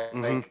 right?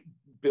 Like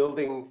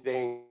building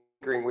things,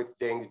 tinkering with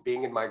things,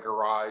 being in my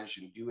garage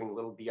and doing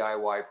little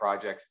DIY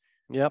projects.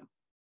 Yep.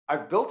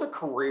 I've built a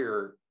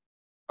career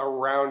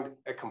around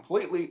a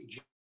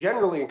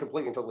generally and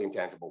completely and totally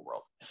intangible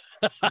world.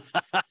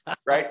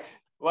 Right?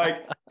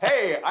 Like,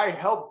 hey, I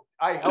helped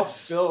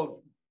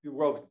build the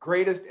world's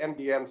greatest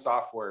MDM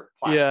software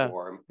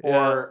platform,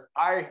 or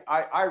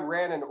I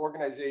ran an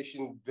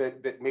organization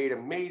that made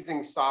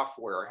amazing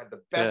software, had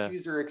the best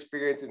user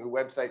experience in the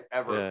website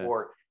ever,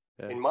 or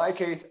in my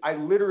case, I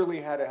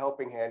literally had a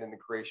helping hand in the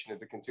creation of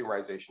the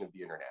consumerization of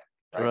the internet.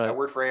 Right? I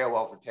worked for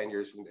AOL for 10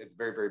 years from at the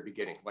very, very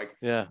beginning. Like,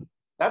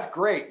 that's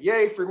great.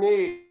 Yay for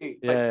me.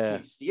 But can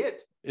you see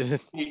it?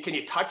 Can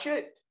you touch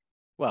it?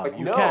 Well, like,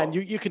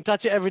 you can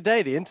touch it every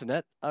day, the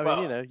internet. I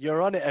mean,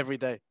 you're on it every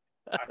day.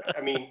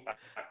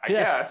 I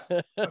guess,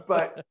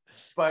 but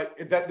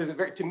that there's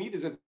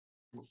a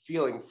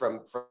feeling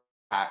from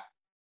that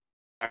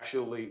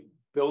actually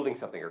building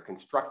something or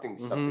constructing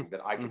something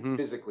that I can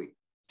physically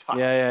touch.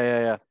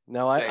 Yeah.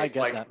 No, I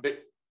get that.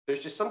 There's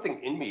just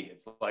something in me.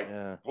 It's like,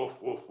 woof,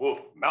 woof, woof.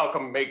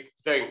 Malcolm make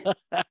thing,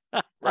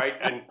 right?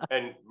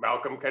 And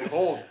Malcolm can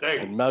hold thing.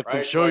 And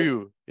Malcolm show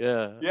you.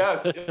 Yeah.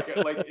 Yes,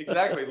 like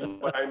exactly.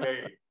 Look what I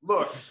made.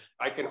 Look,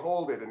 I can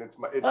hold it, and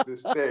it's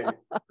this thing,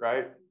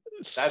 right?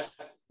 That's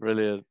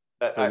brilliant.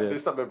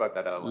 There's something about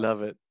that I love.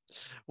 Love it.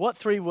 What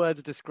 3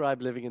 words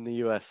describe living in the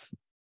US?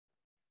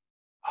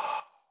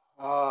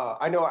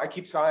 I know. I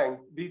keep sighing.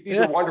 These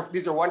are wonderful.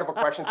 These are wonderful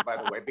questions, by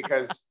the way,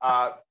 because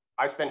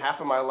I spent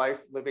half of my life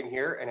living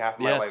here and half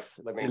of my life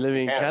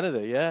living in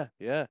Canada.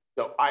 Yeah.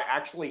 So I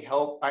actually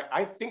help.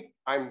 I think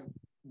I'm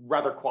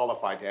rather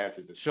qualified to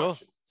answer this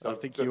question. So I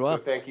think you are.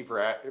 So thank you for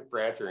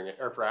answering it,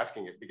 or for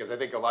asking it, because I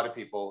think a lot of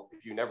people,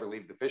 if you never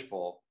leave the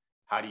fishbowl,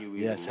 how do you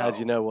even know? How do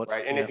you know what's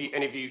right? And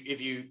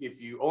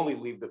if you only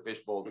leave the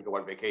fishbowl to go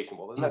on vacation,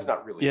 well, then that's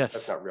not really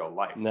that's not real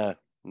life. No.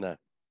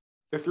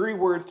 The 3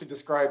 words to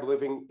describe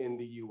living in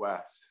the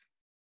US.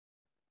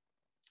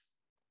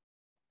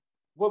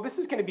 Well, this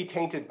is going to be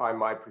tainted by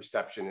my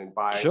perception and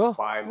by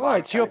my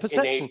it's your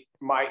perception,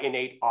 my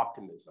innate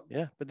optimism.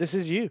 Yeah, but this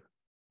is you.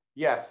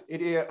 Yes,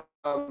 it is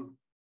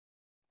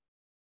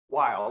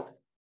wild.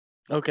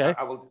 Okay.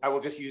 I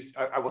will just use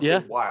I will say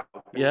wild.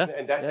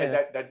 And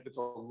that's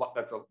a lot.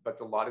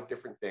 That's a lot of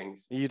different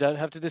things. You don't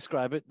have to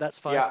describe it. That's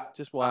fine. Yeah.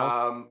 Just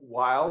wild.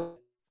 Wild.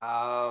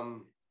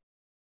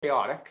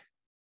 Chaotic.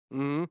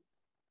 Mm-hmm.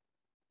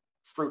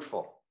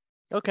 Fruitful.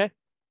 Okay.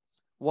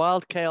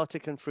 Wild,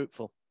 chaotic, and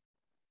fruitful.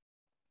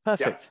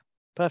 Perfect. Yeah.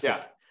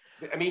 Perfect.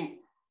 Yeah. I mean,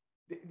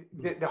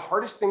 the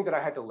hardest thing that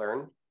I had to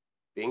learn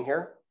being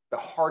here, the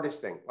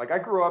hardest thing, like I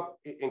grew up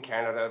in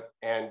Canada,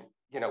 and,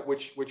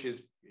 which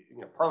is,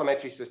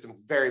 parliamentary system,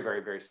 very,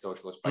 very, very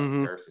socialist by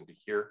comparison to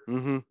here.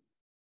 Mm-hmm.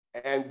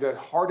 And the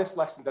hardest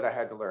lesson that I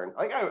had to learn,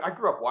 like I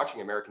grew up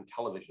watching American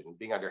television and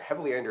being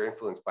heavily under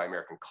influenced by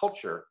American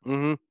culture.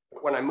 Mm-hmm.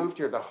 When I moved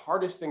here, the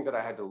hardest thing that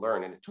I had to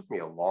learn, and it took me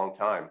a long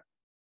time,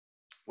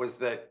 was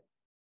that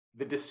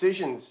the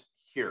decisions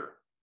here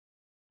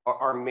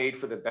are made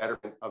for the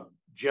betterment of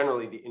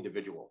generally the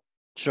individual.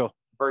 Sure.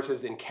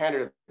 Versus in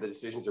Canada, the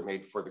decisions are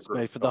made for the group.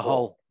 Made for the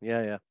whole.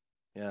 Yeah.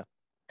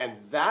 And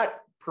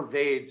that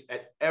pervades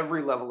at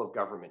every level of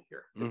government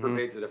here. It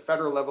pervades at a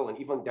federal level and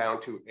even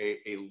down to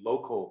a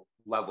local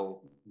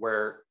level,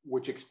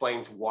 which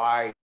explains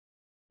why,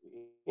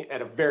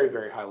 at a very,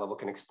 very high level,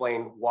 can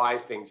explain why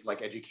things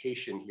like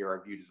education here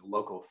are viewed as a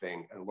local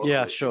thing and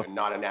and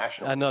not a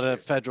national and not a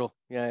federal.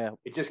 Yeah.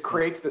 It just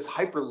creates this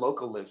hyper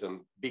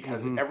localism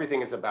because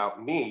everything is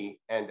about me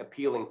and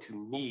appealing to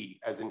me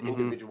as an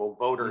individual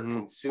voter,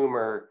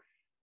 consumer,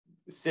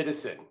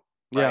 citizen,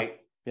 right?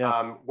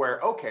 Yeah.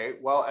 Where, okay,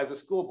 well, as a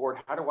school board,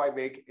 how do I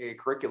make a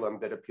curriculum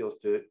that appeals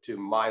to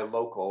my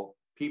local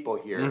people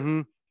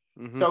here?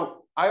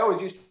 So I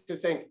always used to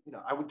think,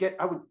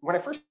 when I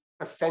first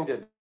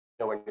offended,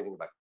 know anything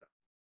about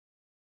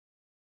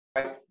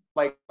it.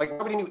 Right? Like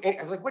nobody knew.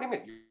 I was like, what do you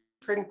mean? Your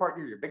trading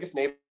partner, your biggest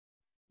neighbor,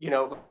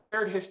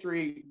 shared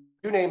history,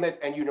 you name it,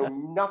 and you know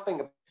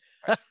nothing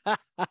about it.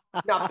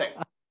 Nothing.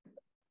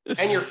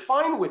 And you're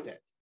fine with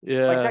it.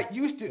 Yeah. Like that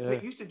used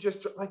to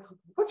just like,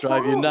 what's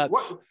drive wrong? you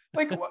nuts.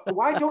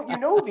 Why don't you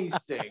know these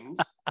things?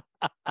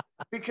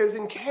 Because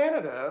in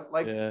Canada,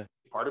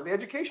 part of the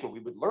education, we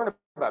would learn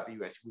about the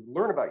US, we would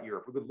learn about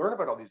Europe, we would learn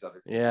about all these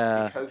other things.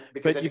 Yeah.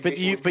 Because but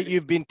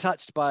you've been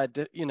touched by,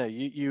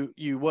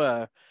 you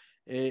were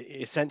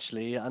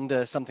essentially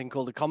under something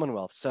called the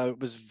Commonwealth, so it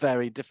was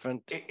very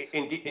different.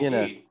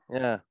 Indeed.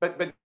 Yeah.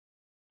 But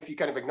if you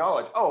kind of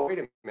acknowledge, oh, wait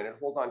a minute,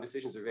 hold on,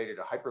 decisions are made at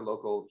a hyper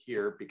local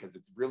here because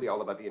it's really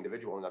all about the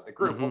individual and not the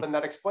group. Well, then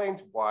that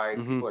explains why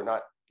people are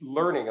not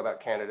learning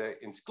about Canada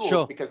in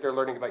school, because they're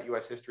learning about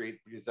US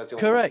history, because that's the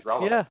only correct.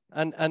 relevant. Yeah.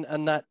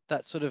 And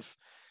that sort of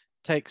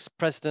takes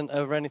precedent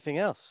over anything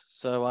else.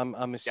 So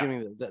I'm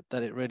assuming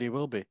that it really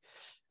will be.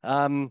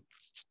 No,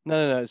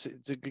 it's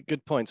a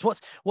good point.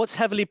 What's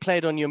heavily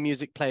played on your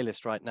music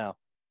playlist right now?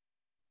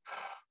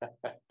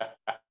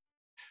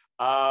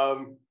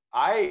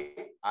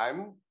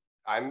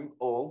 I'm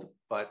old,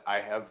 but I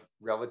have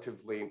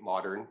relatively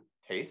modern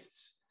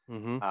tastes.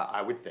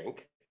 I would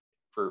think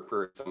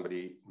for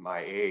somebody my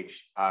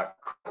age.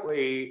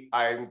 Currently,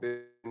 I've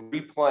been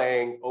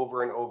replaying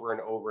over and over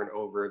and over and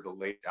over the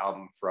latest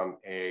album from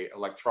a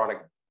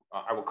electronic,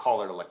 I will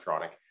call it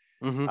electronic,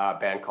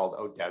 band called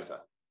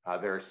Odessa.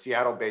 They're a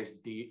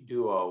Seattle-based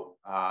duo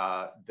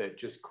that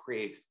just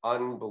creates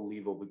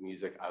unbelievable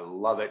music. I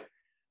love it.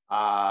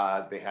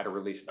 They had a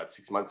release about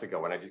 6 months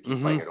ago, and I just keep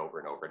playing it over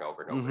and over and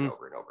over and over and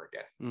over and over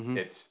again.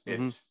 It's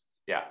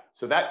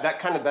so that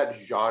kind of that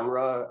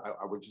genre,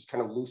 I would just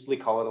kind of loosely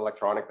call it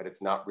electronic, but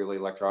it's not really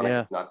electronic.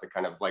 It's not the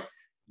kind of like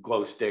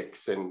glow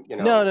sticks and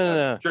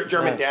no.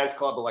 German dance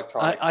club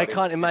electronic. I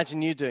can't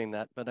imagine you doing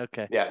that, but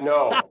okay. Yeah,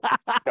 no.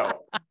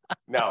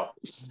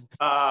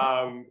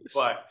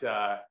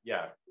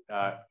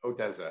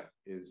 Odessa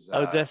is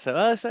Odessa. Oh,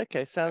 that's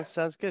okay.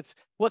 Sounds good.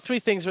 What 3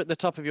 things are at the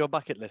top of your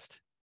bucket list?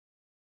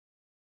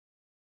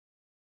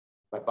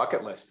 My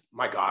bucket list,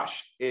 my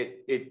gosh,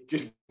 it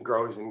just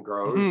grows and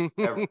grows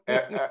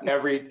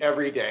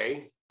every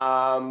day.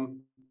 To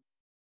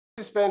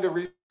spend a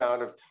reasonable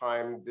amount of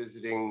time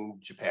visiting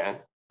Japan.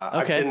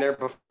 I've been there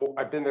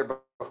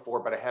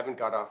before, but I haven't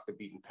got off the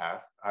beaten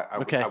path.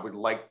 I would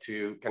like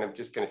to kind of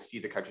see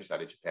the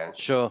countryside of Japan.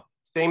 Sure.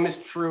 Same is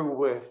true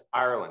with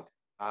Ireland.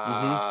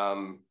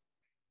 I've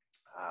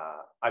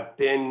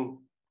been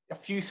a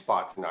few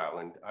spots in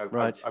Ireland.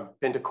 Right. I've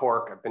been to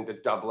Cork, I've been to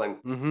Dublin,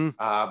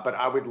 but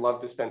I would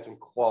love to spend some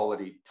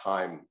quality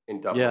time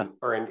in Dublin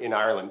or in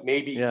Ireland,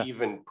 maybe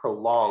even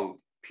prolonged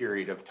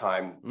period of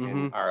time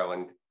in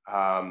Ireland.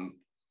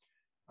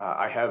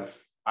 I have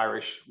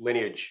Irish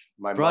lineage.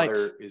 My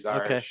mother is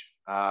Irish.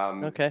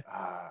 I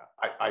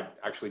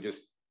actually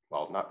just,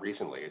 well, not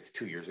recently. It's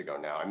 2 years ago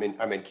now.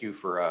 I'm in queue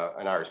for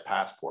an Irish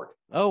passport.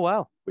 Oh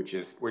wow! Which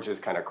is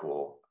kind of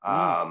cool.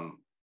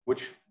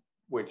 Which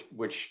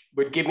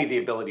would give me the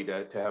ability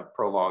to have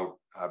prolonged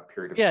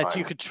period of time. Yeah,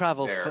 you could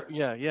travel.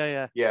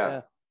 Yeah.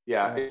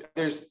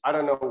 There's, I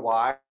don't know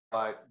why,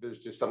 but there's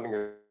just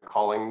something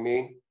calling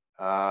me.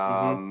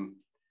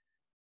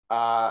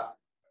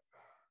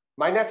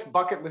 My next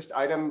bucket list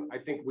item, I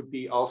think, would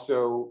be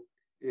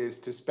is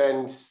to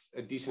spend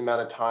a decent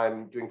amount of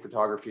time doing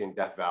photography in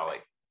Death Valley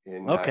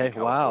in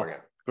California. Wow,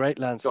 great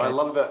landscape. So I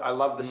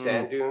love the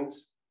sand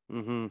dunes.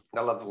 And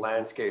I love the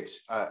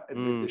landscapes.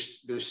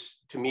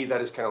 There's to me,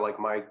 that is kind of like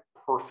my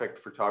perfect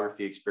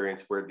photography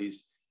experience, where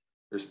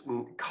there's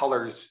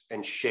colors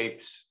and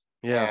shapes,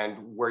 and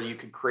where you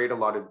could create a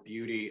lot of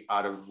beauty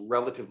out of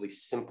relatively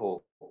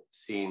simple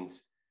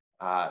scenes.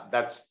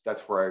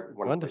 That's where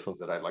one of the places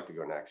that I'd like to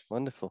go next.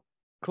 Wonderful,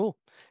 cool.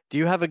 Do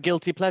you have a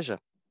guilty pleasure?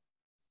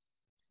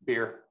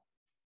 Beer.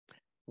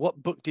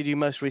 What book did you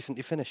most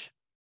recently finish?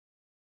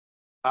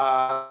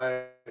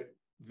 Author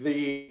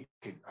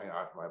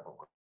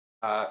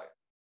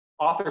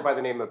by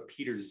the name of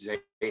Peter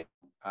Zeihan,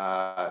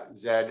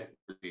 Zeihan.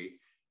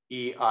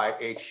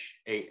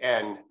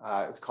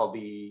 It's called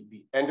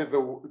the End of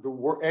the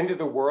End of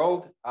the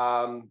World.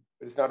 But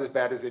it's not as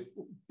bad as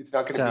it's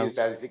not going to be as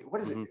bad as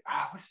what is it?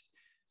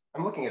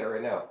 I'm looking at it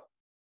right now.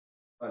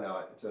 Oh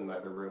no, it's in the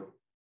other room.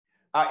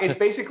 It's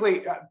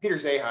basically Peter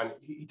Zeihan.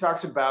 He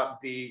talks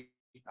about the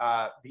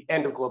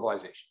end of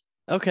globalization.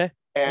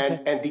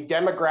 And the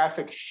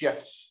demographic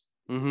shifts.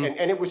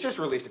 And it was just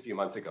released a few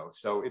months ago,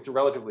 so it's a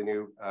relatively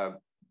new.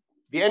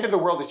 The end of the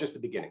world is just the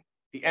beginning.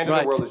 The end of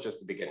the world is just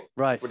the beginning.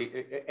 Right.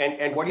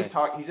 What he's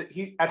talking,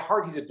 he's at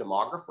heart, he's a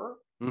demographer.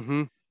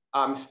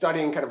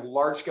 Studying kind of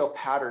large scale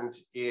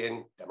patterns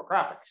in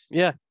demographics.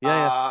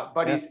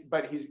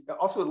 But he's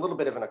also a little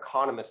bit of an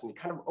economist, and he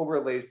kind of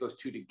overlays those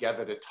two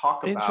together to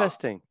talk about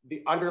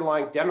the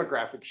underlying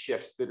demographic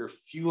shifts that are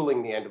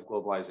fueling the end of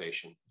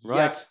globalization.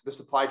 Yes, the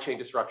supply chain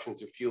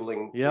disruptions are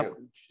fueling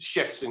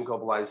shifts in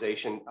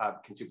globalization,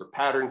 consumer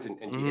patterns and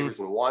behaviors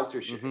and wants,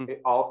 or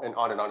all and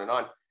on and on and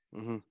on.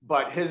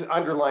 But his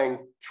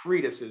underlying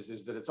treatises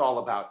is that it's all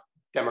about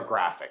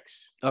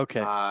demographics.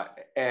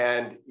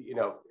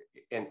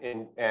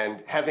 And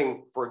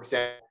having, for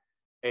example,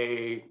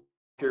 a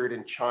period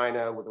in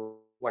China with a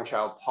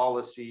one-child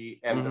policy,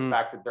 and the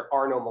fact that there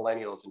are no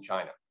millennials in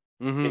China,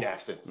 in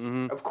essence.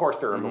 Of course,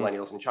 there are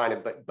millennials in China,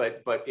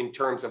 but in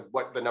terms of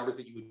what the numbers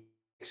that you would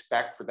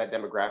expect for that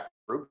demographic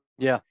group,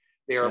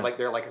 they're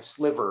like a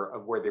sliver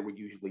of where they would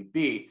usually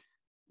be,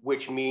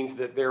 which means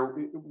that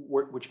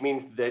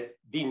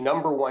the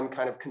number one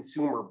kind of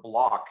consumer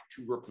block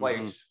to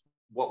replace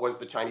what was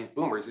the Chinese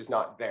boomers is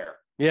not there.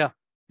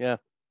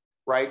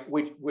 Right,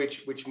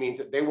 which means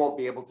that they won't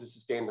be able to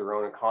sustain their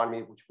own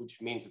economy,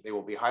 which means that they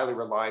will be highly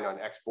reliant on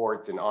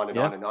exports and on and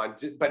on and on.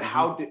 But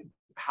how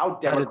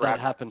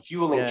demographic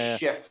fueling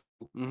shifts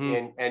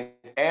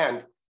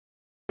and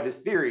his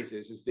theories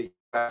is the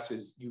U.S.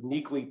 is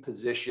uniquely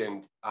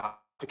positioned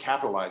to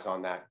capitalize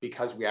on that,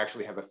 because we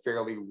actually have a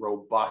fairly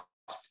robust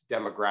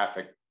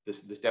demographic.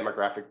 This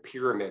demographic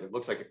pyramid, it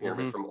looks like a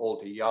pyramid from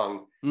old to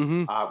young,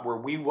 where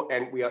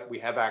we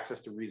have access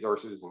to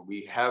resources, and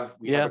we have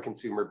a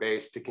consumer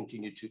base to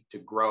continue to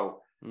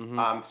grow.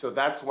 So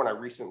that's when I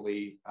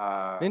recently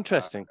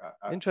interesting.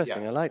 I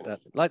like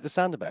that. Like the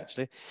sound of it,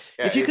 actually.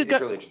 If you could go,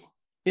 really interesting.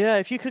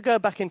 If you could go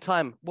back in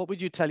time, what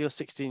would you tell your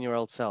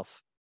 16-year-old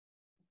self?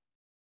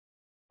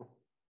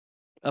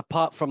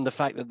 Apart from the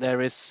fact that there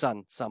is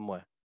sun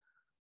somewhere.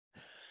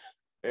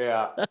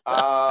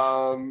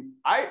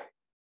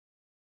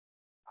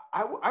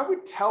 I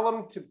would tell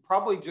him to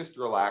probably just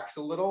relax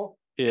a little.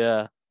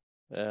 I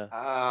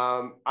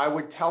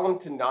would tell him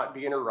to not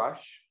be in a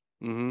rush.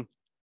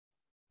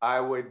 I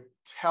would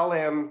tell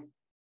him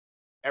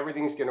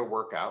everything's going to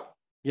work out.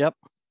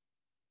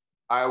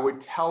 I would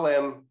tell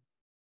him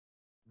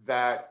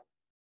that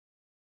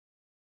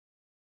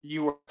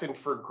you are destined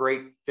for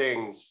great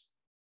things,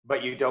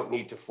 but you don't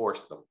need to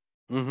force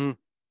them.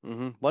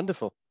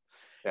 Wonderful.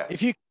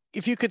 If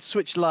you could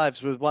switch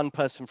lives with one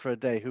person for a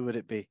day, who would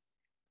it be?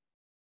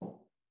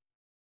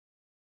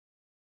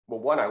 Well,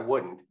 one, I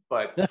wouldn't,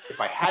 but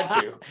if I had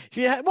to. if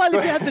you had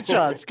the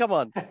chance, come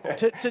on,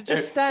 to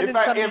just stand in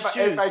somebody's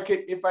shoes.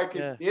 If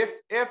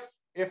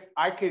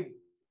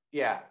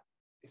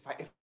I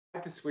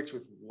had to switch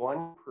with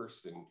one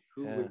person,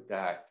 who would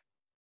that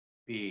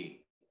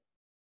be?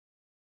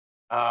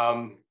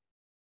 My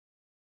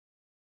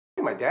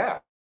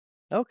dad.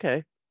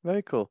 Okay,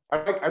 very cool.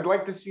 I'd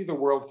like to see the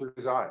world through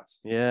his eyes.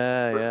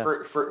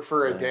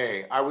 For a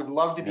day. I would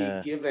love to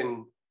be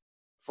given.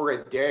 For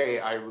a day,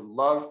 I would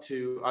love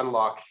to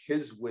unlock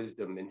his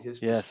wisdom and his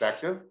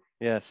perspective,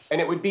 Yes. And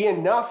it would be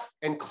enough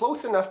and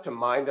close enough to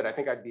mine that I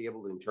think I'd be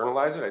able to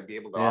internalize it. I'd be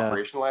able to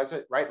operationalize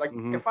it, right? Like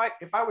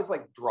if I was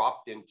like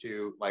dropped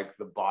into like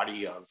the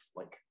body of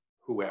like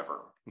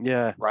whoever,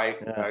 right?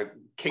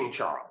 King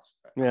Charles,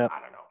 I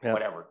don't know,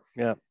 whatever.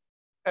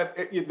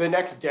 The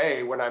next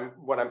day when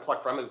I'm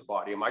plucked from his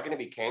body, am I going to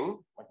be king?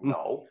 Like,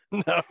 no.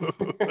 No.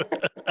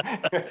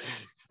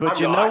 But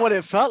you know what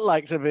it felt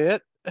like to be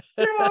it.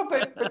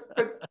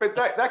 but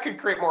that could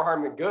create more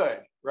harm than good,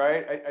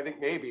 right? I think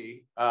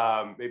maybe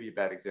a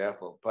bad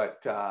example,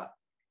 but yeah,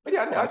 no,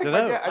 I don't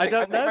know. I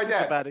don't know if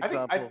it's a bad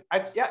example. I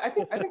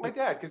think my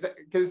dad,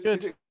 because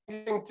it's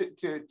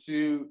interesting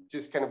to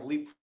just kind of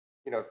leap,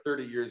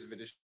 30 years of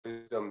additional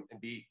wisdom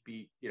and be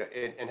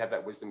and have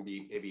that wisdom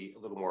be maybe a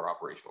little more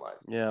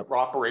operationalized,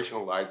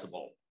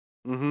 operationalizable.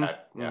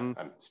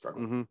 I'm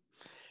struggling.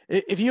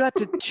 If you had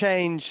to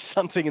change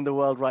something in the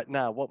world right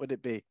now, what would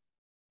it be?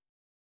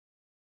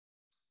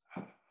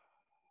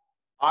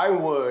 I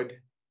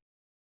would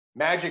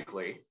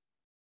magically,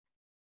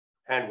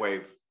 hand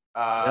wave,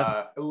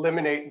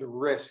 eliminate the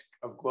risk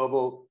of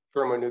global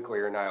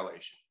thermonuclear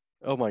annihilation.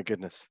 Oh my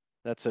goodness,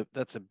 that's a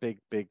big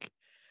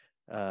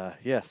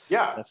yes.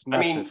 Yeah, that's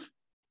massive.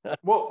 I mean,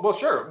 well,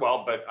 sure.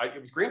 Well, but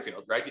it was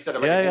Greenfield, right? You said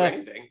if I could do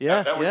anything.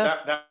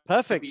 That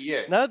perfect. Would be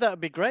it. No, that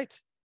would be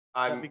great.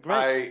 That'd be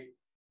great.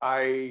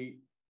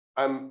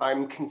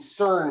 I'm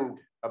concerned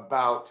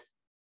about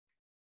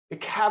the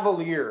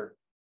cavalier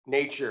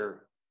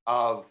nature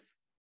of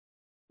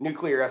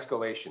nuclear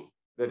escalation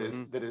that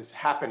is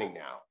happening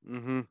now,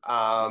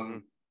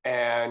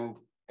 and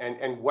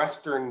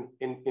Western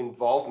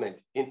involvement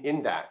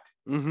in that.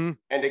 And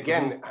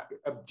again,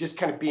 just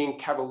kind of being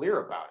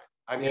cavalier about it.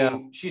 I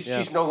mean,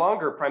 she's no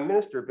longer prime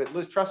minister, but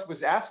Liz Truss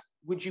was asked,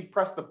 "Would you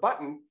press the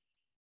button?"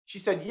 She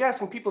said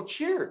yes, and people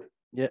cheered.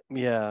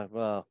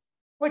 Well,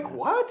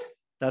 what?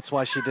 That's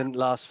why she didn't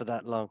last for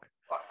that long.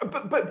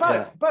 But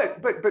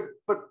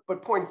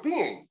point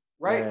being,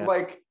 right?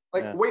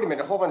 Wait a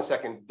minute, hold on a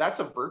second. That's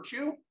a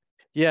virtue.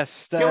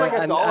 Yes, killing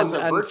us all is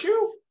a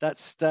virtue.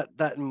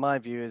 That in my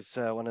view is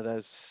one of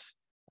those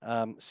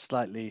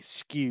slightly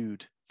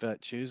skewed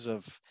virtues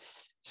of,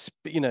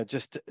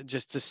 just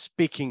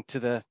speaking to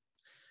the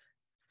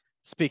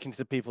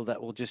people that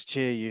will just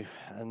cheer you,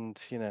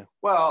 and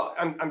Well,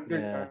 I'm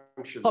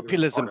sure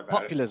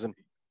populism.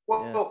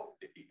 Well,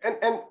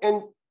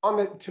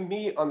 and to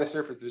me, on the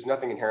surface, there's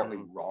nothing inherently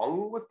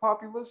wrong with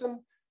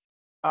populism.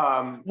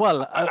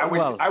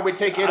 I would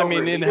take it. I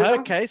mean, in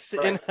her case,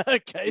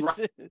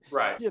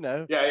 right?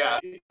 Yeah.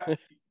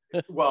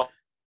 Well,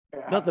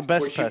 not the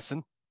best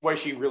person. Was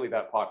she really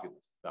that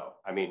populist, though?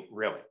 I mean,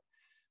 really?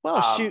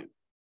 Well,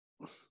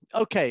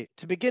 okay,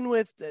 to begin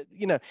with,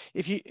 we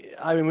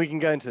can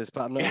go into this,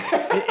 but I'm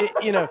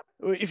not.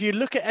 If you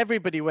look at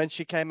everybody when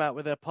she came out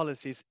with her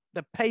policies,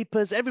 the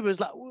papers, everybody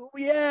was like, oh,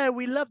 "Yeah,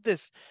 we love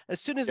this."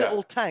 As soon as it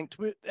all tanked,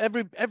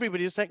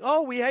 everybody was saying,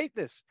 "Oh, we hate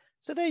this."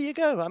 So there you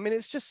go. I mean,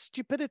 it's just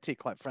stupidity,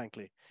 quite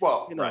frankly.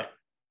 Well,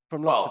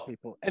 from lots of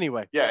people.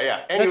 Anyway.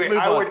 Yeah. Anyway,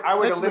 I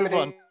would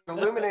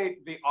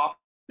eliminate the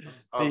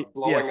options of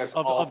blowing us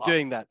all up.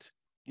 Doing that.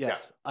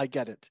 Yes, I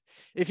get it.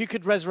 If you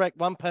could resurrect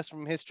one person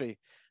from history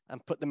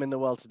and put them in the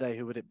world today,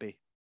 who would it be?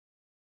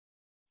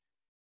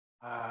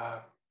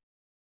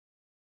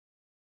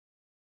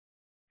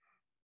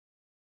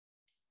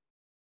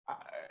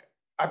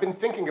 I've been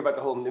thinking about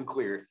the whole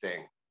nuclear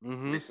thing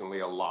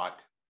recently a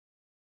lot.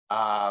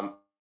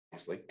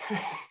 Honestly,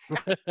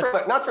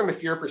 but not from a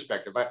fear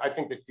perspective. I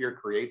think that fear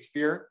creates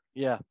fear.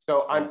 Yeah.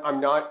 So I'm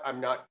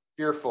not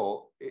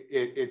fearful.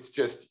 It's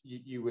just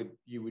you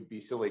would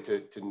be silly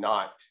to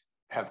not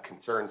have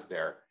concerns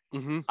there.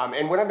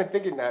 And when I've been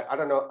thinking that, I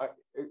don't know,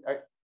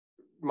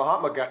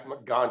 Mahatma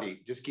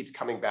Gandhi just keeps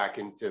coming back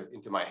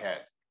into my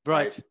head.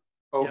 Right.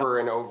 Over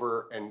and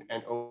over and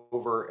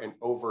over and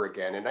over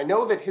again. And I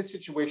know that his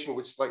situation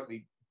was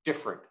slightly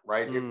different,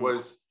 right?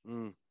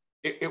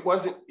 It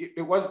wasn't,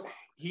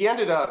 he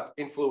ended up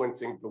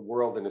influencing the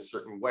world in a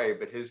certain way,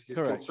 but his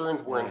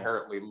concerns were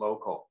inherently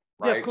local,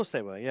 right? Yeah, of course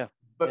they were, yeah.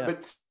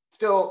 But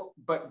still,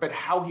 but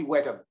how he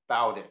went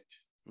about it,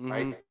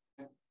 right?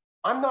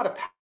 I'm not a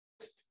pacifist.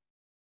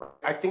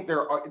 I think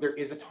there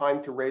is a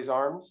time to raise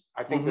arms.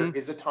 I think there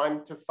is a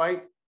time to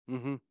fight.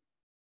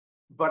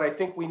 But I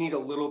think we need a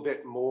little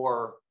bit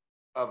more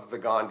of the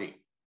Gandhi,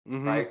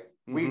 right?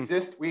 We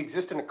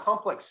exist in a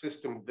complex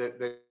system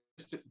that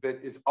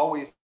is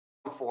always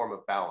some form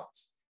of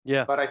balance.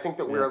 Yeah. But I think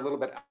that we're a little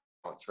bit out of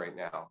balance right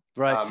now.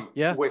 Right.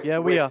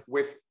 We are.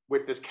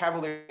 With this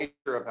cavalier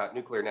nature about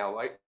nuclear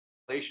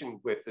annihilation,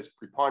 with this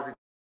preponderance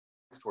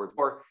towards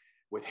war,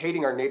 with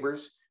hating our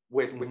neighbors,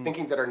 with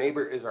thinking that our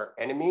neighbor is our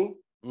enemy,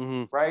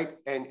 right?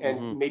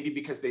 And maybe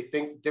because they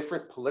think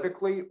different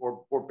politically,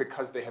 or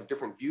because they have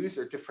different views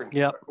or different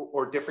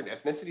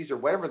ethnicities or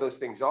whatever those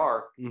things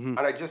are. And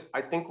I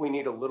think we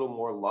need a little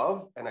more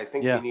love, and I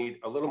think we need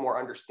a little more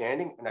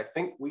understanding, and I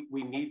think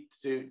we need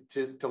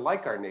to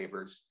like our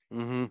neighbors.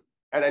 And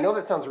I know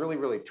that sounds really,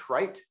 really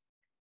trite,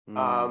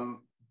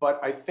 but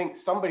I think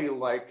somebody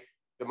like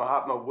the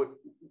Mahatma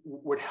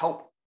would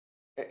help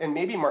and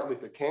maybe Martin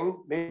Luther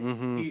King, maybe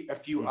Mm-hmm. a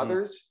few Mm-hmm.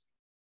 others.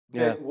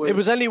 Yeah, That would, it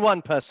was only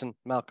one person,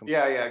 Malcolm.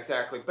 Yeah,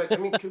 exactly. But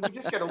I mean, could we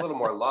just get a little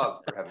more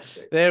love, for heaven's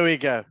sake? There we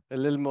go. A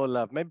little more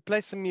love. Maybe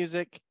play some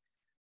music.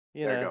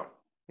 You There know. you go.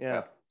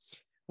 Yeah.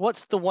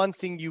 What's the one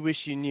thing you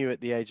wish you knew at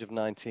the age of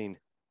 19?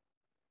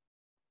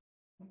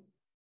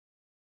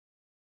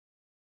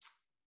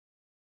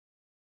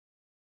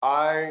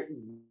 I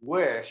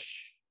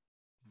wish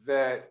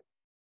that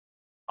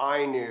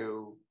I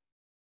knew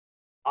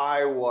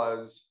I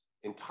was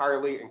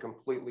entirely and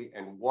completely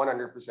and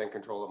 100%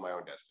 control of my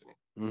own destiny.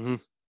 Mm-hmm.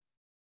 For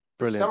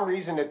Brilliant. some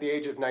reason, at the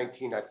age of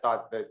 19, I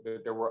thought that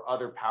there were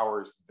other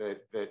powers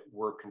that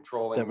were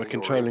controlling me,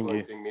 controlling or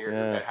influencing me, or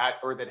Yeah. that had,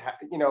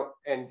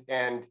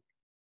 and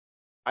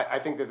I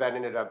think that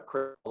ended up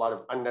creating a lot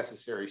of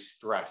unnecessary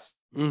stress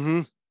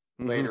Mm-hmm.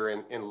 later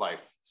in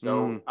life.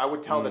 So I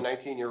would tell the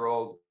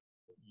 19-year-old,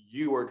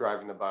 you are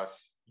driving the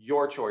bus.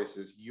 Your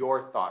choices,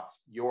 your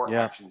thoughts, your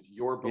actions,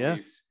 your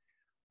beliefs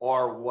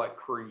are what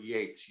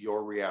creates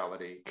your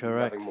reality.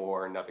 Correct. Nothing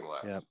more, nothing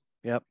less.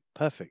 Yep.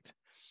 Perfect.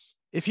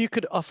 If you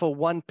could offer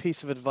one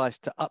piece of advice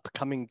to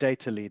upcoming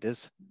data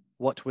leaders,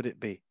 what would it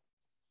be?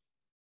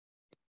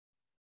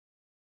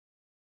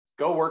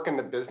 Go work in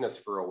the business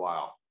for a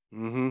while.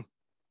 Mm-hmm.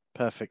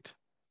 Perfect.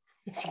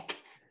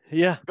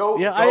 Go,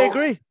 I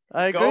agree.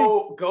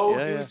 Go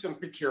do some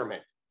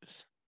procurement.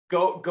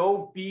 Go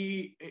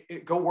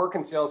work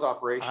in sales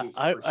operations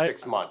for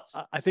 6 months.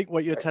 I think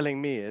what you're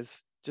telling me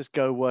is just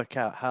go work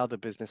out how the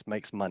business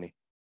makes money.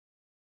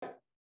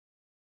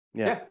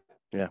 Yeah.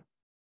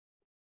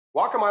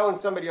 Walk a mile in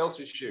somebody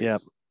else's shoes.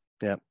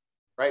 Yep.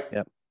 Right?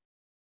 Yep.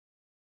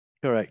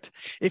 Correct.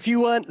 If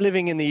you weren't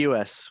living in the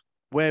US,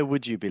 where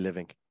would you be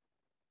living?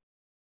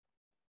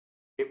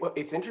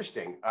 It's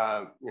interesting.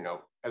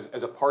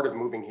 As a part of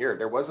moving here,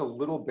 there was a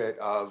little bit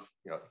of,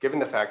 given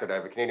the fact that I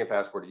have a Canadian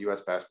passport, a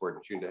US passport,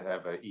 and soon to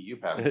have an EU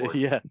passport.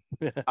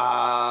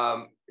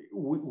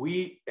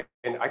 We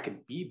and I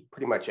could be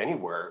pretty much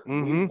anywhere.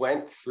 We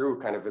went through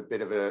kind of a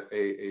bit of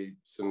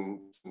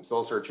some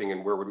soul searching,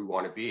 and where would we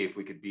want to be if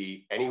we could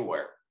be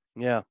anywhere?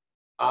 Yeah.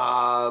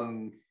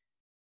 And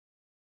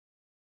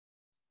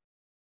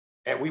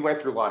we went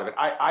through a lot of it.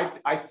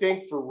 I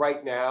think for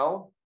right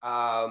now,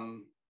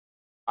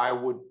 I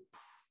would.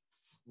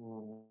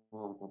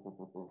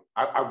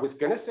 I was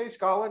going to say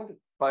Scotland,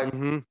 but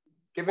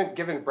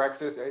given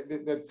Brexit,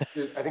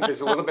 I think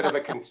there's a little bit of a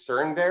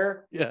concern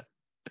there. Yeah.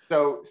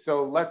 So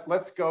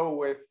let's go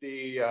with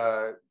the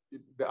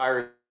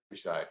Irish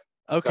side.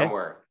 Okay.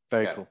 Somewhere.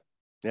 Very cool.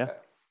 Yeah.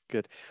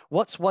 Good.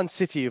 What's one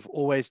city you've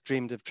always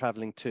dreamed of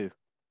traveling to,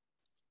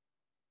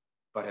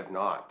 but have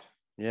not?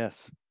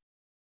 Yes.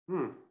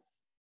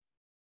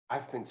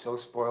 I've been so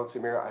spoiled,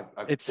 Samir.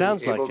 It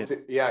sounds like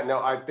it.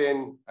 I've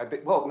been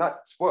well,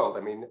 not spoiled.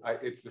 I mean,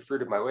 it's the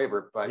fruit of my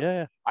labor, but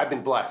I've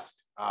been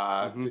blessed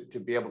to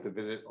be able to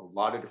visit a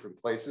lot of different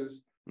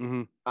places.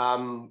 Looking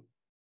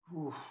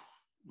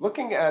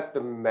at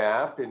the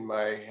map in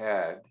my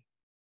head,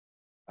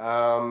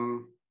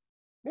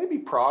 maybe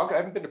Prague. I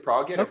haven't been to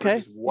Prague yet. Okay. I've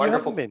heard just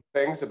wonderful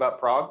things about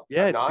Prague.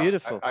 Yeah, it's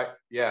beautiful.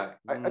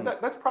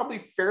 That's probably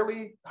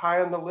fairly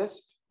high on the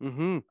list.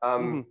 Let's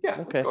go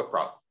with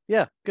Prague.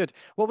 Yeah, good.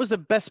 What was the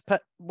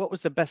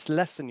best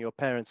lesson your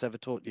parents ever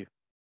taught you?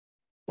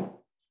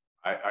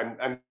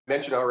 I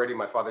mentioned already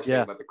my father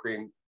saying about the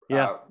cream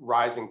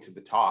rising to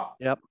the top.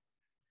 Yep.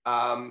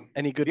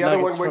 Any good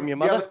nuggets from your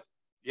mother?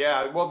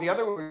 Well, the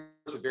other one was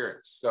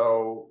perseverance.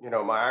 So,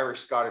 my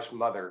Irish-Scottish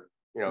mother,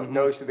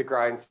 nose to the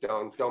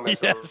grindstone, don't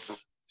mess around,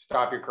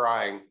 stop your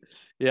crying.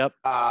 Yep.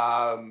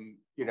 But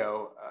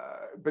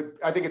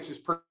I think it's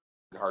just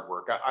hard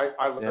work.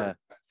 I learned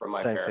from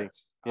my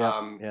parents.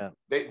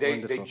 They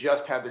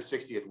just had their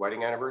 60th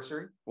wedding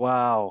anniversary.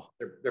 Wow.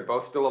 They're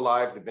both still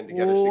alive. They've been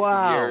together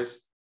 60 years.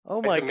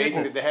 Oh my goodness. It's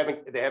amazing that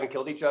they haven't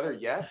killed each other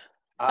yet.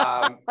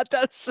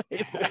 Don't say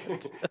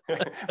that.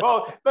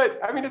 Well, but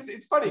I mean,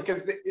 it's funny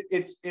because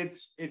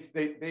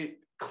they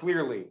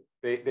clearly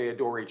they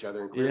adore each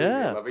other and clearly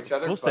they love each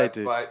other. Of course they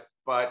do.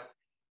 But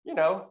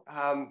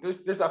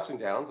there's ups and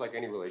downs like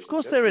any relationship. Of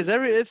course there is.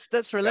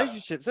 That's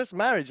relationships. That's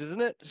marriage,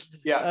 isn't it?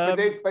 Yeah,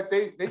 but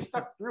they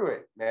stuck through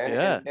it, man.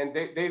 Yeah. And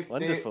they've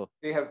wonderful.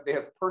 They have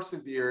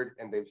persevered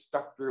and they've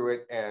stuck through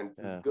it, and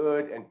through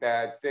good and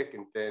bad, thick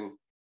and thin.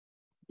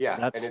 Yeah.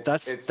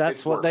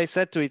 That's what they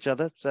said to each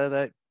other. So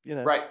that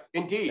Right.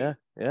 Indeed.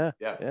 Yeah.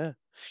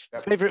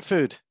 Favorite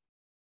food?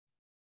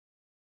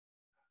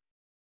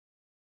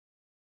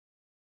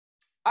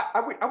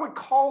 I would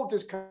call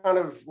just kind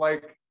of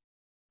like,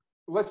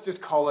 let's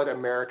just call it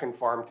American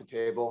farm to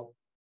table.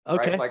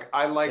 Okay. Right? Like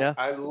I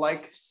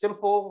like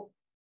simple,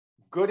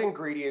 good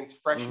ingredients,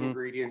 fresh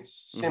ingredients,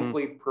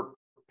 simply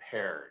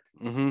prepared.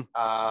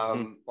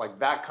 Like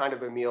that kind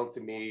of a meal to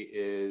me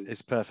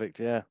is perfect.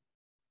 Yeah.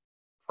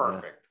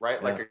 Perfect,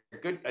 right? Like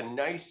a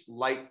nice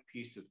light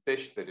piece of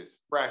fish that is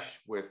fresh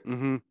with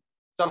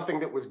something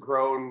that was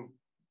grown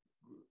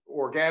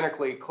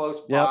organically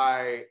close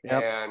by,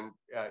 and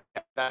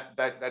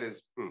that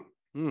is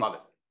love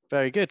it.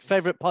 Very good.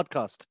 Favorite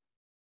podcast?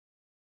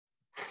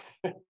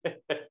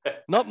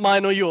 Not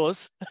mine or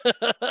yours.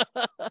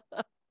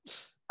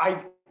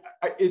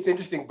 It's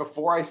interesting.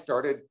 Before I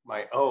started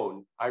my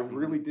own, I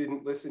really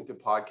didn't listen to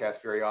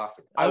podcasts very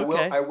often.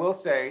 Okay. I will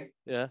say,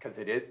 Yeah. because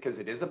it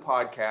is a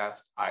podcast.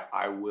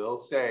 I will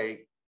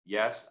say,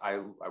 yes, I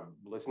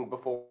listened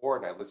before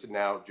and I listen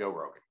now. Joe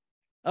Rogan.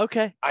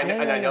 Okay. I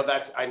know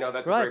that's Right.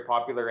 a very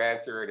popular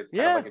answer, and it's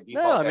kind of like a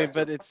default No, I mean, answer.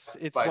 but it's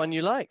one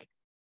you like.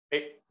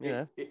 It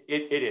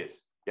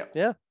is.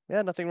 Yeah.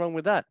 Yeah. Nothing wrong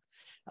with that.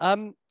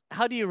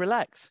 How do you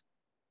relax?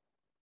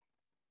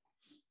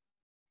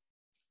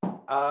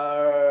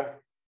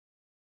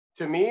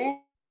 To me,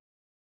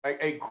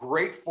 a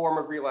great form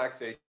of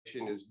relaxation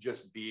is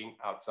just being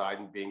outside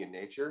and being in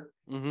nature.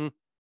 Mm-hmm.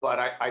 But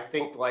I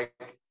think like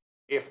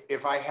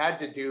if I had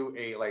to do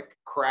a like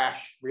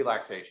crash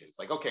relaxation, it's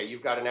like, okay,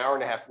 you've got an hour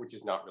and a half, which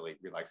is not really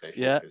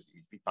relaxation because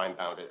you time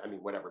bound it. I mean,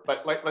 whatever.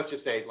 But like, let's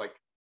just say like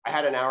I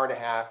had an hour and a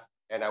half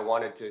and I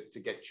wanted to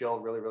get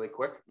chilled really, really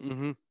quick.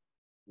 Mm-hmm.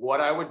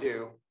 What I would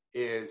do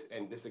is,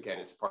 and this again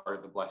is part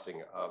of the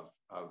blessing of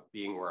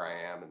being where I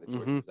am and the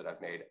choices that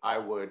I've made, I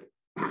would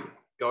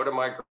go to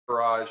my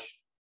garage,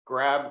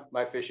 grab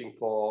my fishing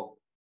pole,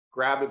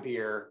 grab a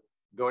beer,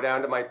 go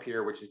down to my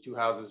pier, which is 2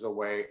 houses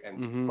away,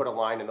 and put a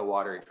line in the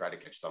water and try to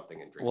catch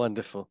something and drink.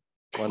 Wonderful.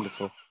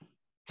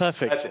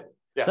 Perfect. That's it.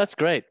 Yeah. That's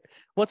great.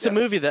 What's a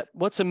movie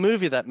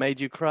that made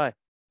you cry?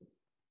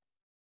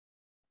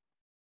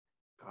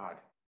 God,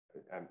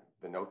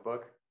 The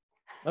Notebook.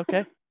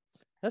 Okay.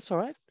 That's all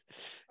right.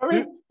 I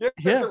mean,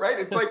 yeah. Right.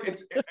 It's like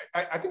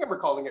I think I'm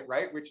recalling it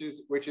right, which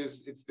is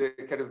it's the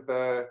kind of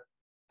the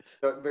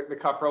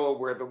couple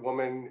where the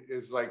woman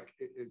is like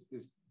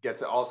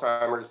gets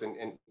Alzheimer's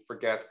and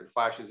forgets, but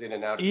flashes in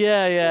and out.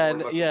 Yeah,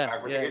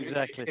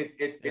 exactly.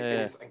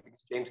 It's I think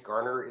James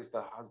Garner is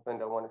the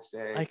husband, I want to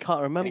say. I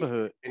can't remember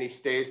who. And he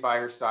stays by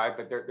her side,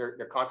 but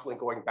they're constantly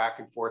going back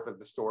and forth of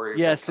the story.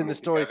 Yes, in the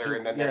story,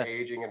 and then they're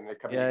aging and they're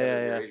coming together.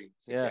 They're aging.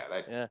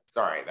 So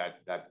sorry,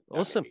 that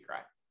awesome. made me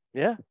cry.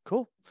 Yeah,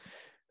 cool.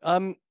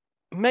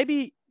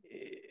 Maybe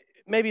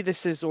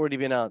this has already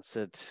been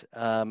answered.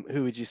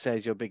 Who would you say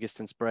is your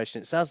biggest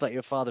inspiration? It sounds like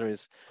your father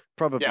is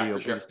probably your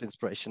biggest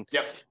inspiration.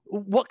 Yep.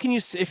 What can you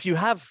see if you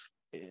have,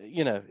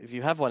 if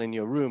you have one in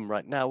your room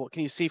right now? What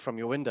can you see from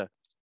your window?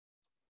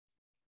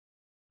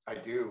 I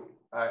do.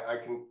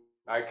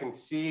 I can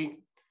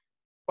see.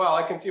 Well,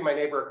 I can see my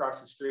neighbor across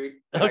the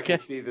street. Okay. I can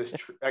see this.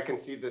 I can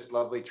see this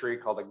lovely tree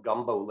called a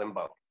gumbo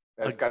limbo.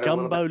 It's got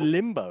gumbo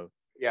limbo.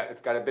 Yeah,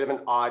 it's got a bit of an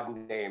odd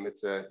name.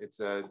 It's a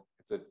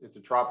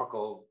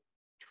tropical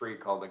tree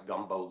called a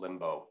gumbo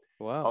limbo.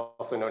 Wow.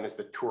 Also known as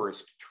the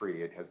tourist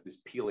tree. It has this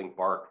peeling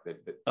bark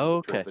that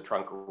turns the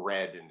trunk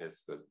red, and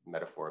it's the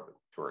metaphor of the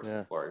tourist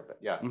in Florida. But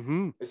yeah,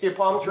 I see a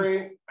palm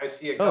tree. I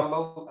see a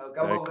gumbo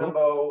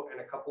limbo and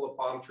a couple of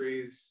palm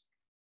trees,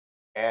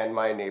 and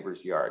my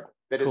neighbor's yard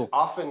that is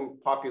often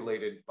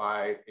populated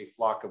by a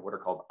flock of what are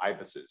called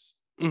ibises.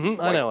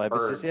 I know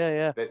ibises.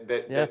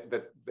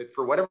 That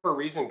for whatever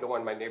reason go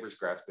on my neighbor's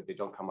grass, but they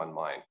don't come on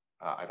mine.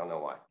 I don't know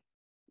why.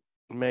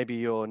 Maybe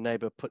your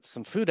neighbor puts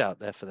some food out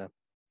there for them.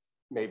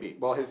 Maybe.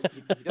 Well, he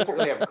doesn't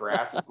really have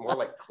grass. It's more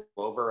like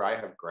clover. I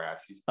have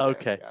grass. He's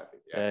okay.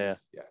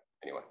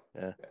 Anyway.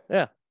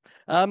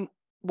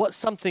 What's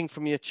something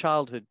from your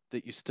childhood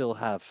that you still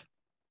have?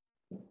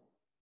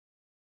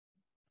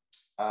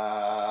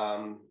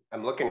 I'm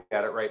looking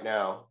at it right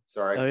now.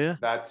 Sorry. Oh yeah.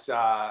 That's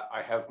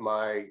I have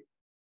my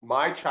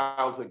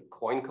childhood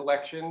coin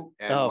collection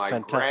and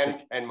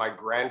fantastic. My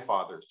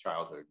grandfather's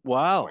childhood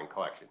coin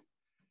collection.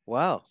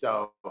 Wow.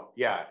 So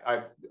yeah,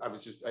 I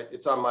was just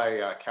it's on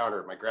my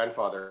counter. My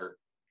grandfather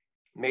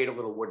made a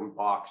little wooden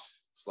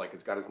box. It's like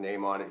it's got his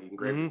name on it. He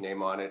engraved his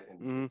name on it,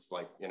 and it's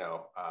like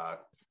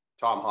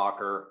Tom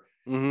Hawker,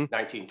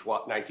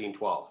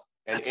 1912.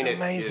 And that's in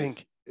amazing.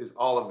 It is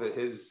all of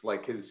his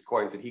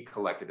coins that he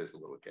collected as a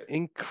little kid.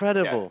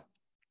 Incredible.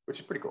 Which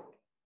is pretty cool.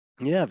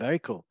 Yeah, very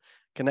cool.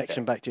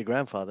 Connection back to your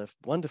grandfather.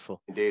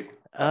 Wonderful. Indeed.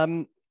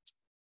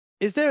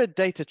 Is there a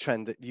data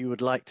trend that you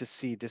would like to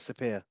see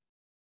disappear?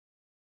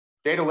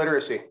 Data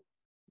literacy.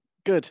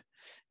 Good.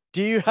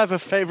 Do you have a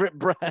favorite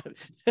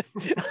brand?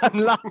 I'm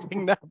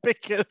laughing now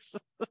because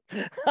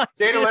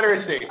data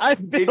literacy. I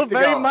feel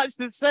very much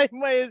the same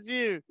way as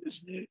you.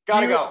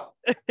 Gotta go.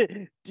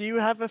 Do you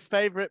have a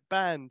favorite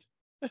band?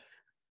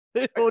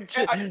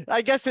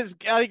 I guess it's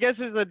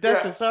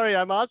Odessa. Yeah. Sorry,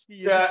 I'm asking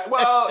you. Yeah.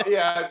 Well,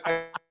 yeah.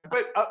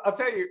 But I'll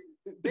tell you,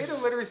 data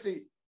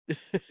literacy.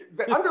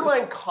 The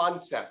underlying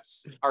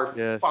concepts are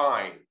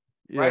fine,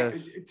 right?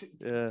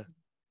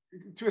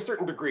 To a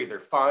certain degree,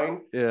 they're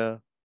fine. Yeah.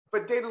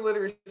 But data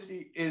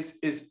literacy is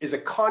a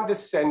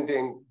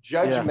condescending,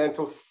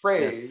 judgmental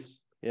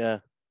phrase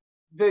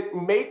that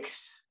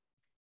makes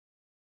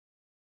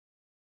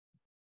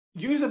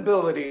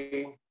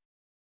usability,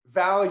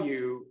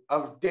 value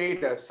of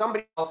data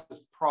somebody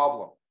else's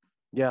problem.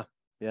 Yeah.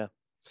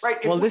 Right.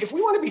 If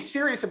we want to be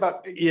serious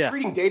about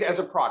treating data as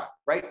a product,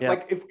 right? Yeah.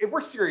 Like if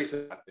we're serious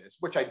about this,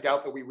 which I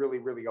doubt that we really,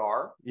 really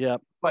are. Yeah.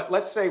 But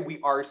let's say we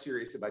are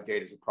serious about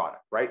data as a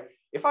product, right?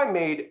 If I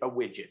made a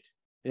widget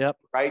Yep.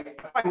 right?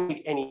 If I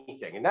need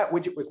anything, and that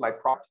widget was my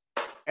product,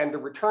 and the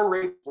return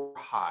rates were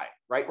high,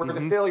 right? Where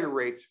the failure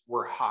rates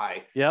were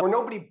high, Yep. where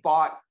nobody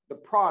bought the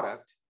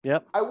product,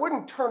 Yep. I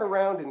wouldn't turn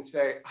around and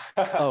say,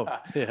 Oh,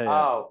 yeah.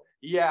 oh,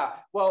 yeah.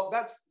 Well,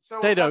 that's so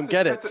They don't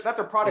get it. That's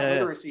a product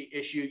literacy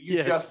issue.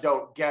 You just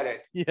don't get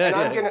it. And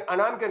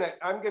I'm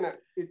gonna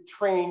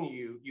train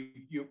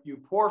you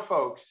poor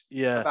folks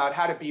about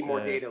how to be more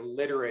data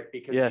literate,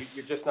 because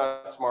you're just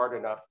not smart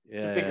enough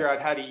to figure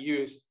out how to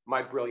use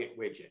my brilliant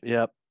widget.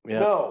 Yep.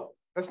 No,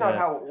 that's not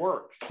how it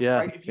works. Yeah.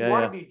 Right? If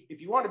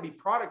you want to be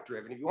product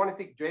driven, if you want to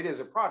think data as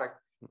a product,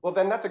 well,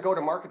 then that's a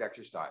go-to-market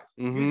exercise.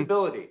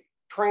 Usability,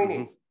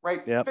 training,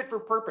 right? Yep. Fit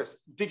for purpose.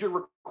 Did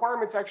your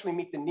requirements actually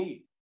meet the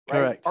need? Right?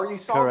 Correct. Are you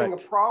solving a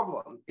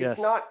problem?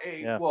 It's not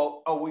a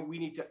we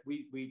need to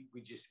we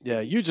just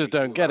you just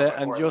don't get it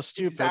and you're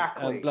stupid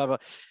and blah blah.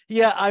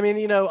 Yeah, I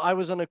mean, I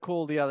was on a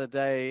call the other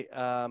day,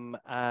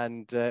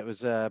 and it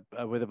was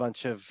with a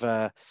bunch of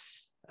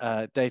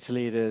data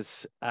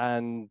leaders,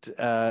 and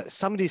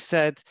somebody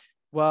said,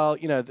 well,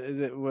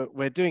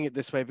 we're doing it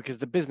this way because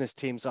the business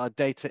teams are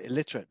data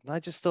illiterate. And I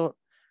just thought,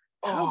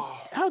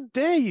 how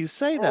dare you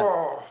say that?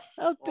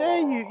 How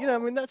dare you? I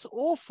mean, that's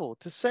awful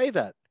to say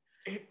that.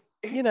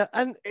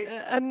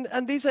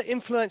 And these are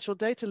influential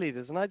data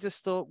leaders, and I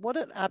just thought, what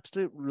an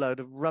absolute load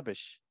of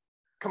rubbish.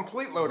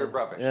 Complete load of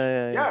rubbish.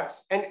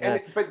 Yes,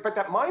 but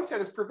that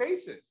mindset is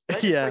pervasive.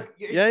 Right?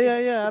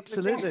 It's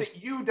absolutely. Things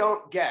that you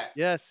don't get.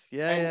 Yes,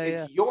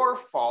 it's your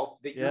fault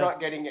that you're not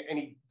getting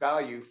any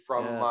value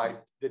from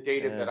the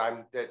data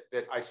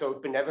that I so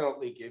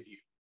benevolently give you.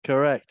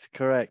 Correct.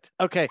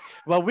 Okay.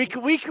 Well, we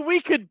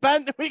could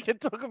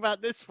talk about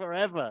this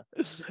forever.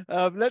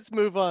 Let's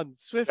move on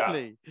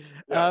swiftly.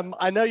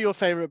 I know your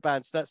favorite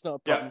bands. That's not a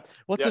problem.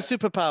 What's a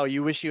superpower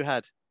you wish you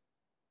had?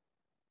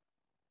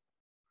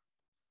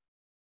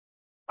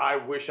 I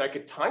wish I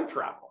could time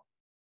travel.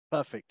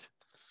 Perfect.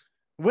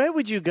 Where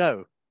would you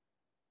go?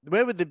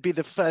 Where would be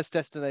the first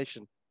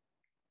destination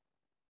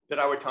that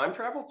I would time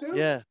travel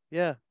to?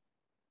 Yeah.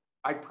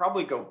 I'd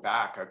probably go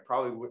back.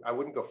 I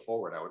wouldn't go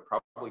forward. I would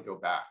probably go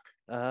back.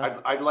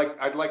 I'd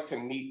like to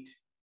meet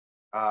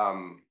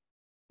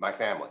my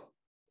family.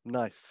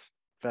 Nice.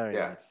 Very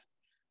nice.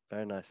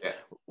 Very nice. Yeah.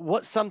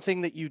 What's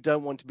something that you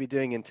don't want to be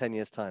doing in 10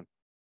 years' time?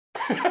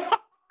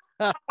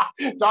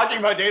 Talking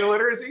about data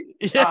literacy?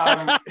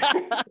 Yeah.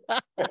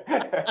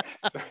 That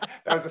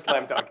was a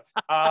slam dunk.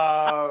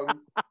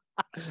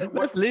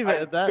 Let's leave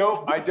it at that.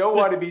 I don't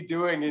want to be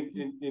doing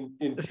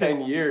in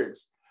 10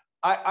 years.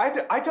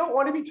 I don't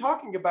want to be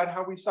talking about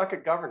how we suck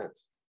at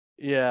governance.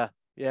 Yeah,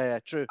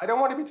 true. I don't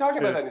want to be talking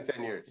about that in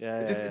 10 years.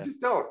 I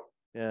just don't.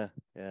 Yeah.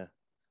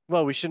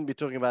 Well, we shouldn't be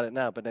talking about it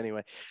now, but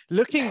anyway,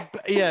 looking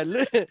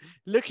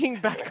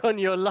back on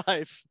your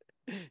life,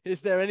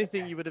 is there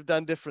anything you would have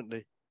done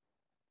differently?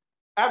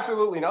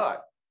 Absolutely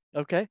not.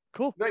 Okay,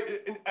 cool.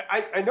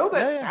 I know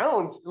that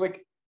sounds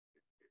like,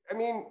 I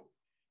mean,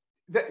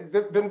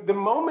 the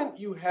moment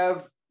you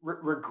have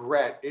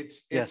regret,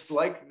 it's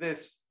like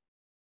this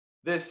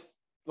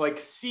like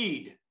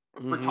seed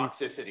for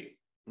toxicity,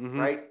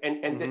 right?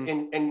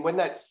 And when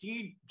that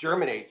seed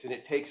germinates and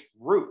it takes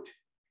root,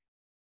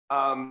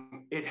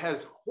 it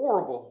has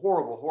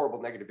horrible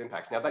negative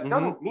impacts. Now that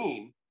doesn't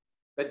mean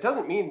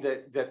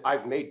that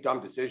I've made dumb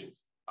decisions,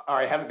 or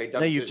I haven't made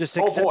dumb decisions. You've just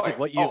accepted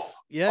what you've.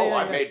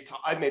 I've made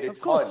a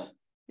ton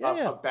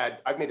of bad.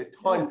 I've made a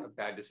ton of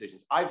bad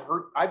decisions.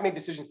 I've made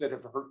decisions that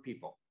have hurt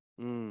people.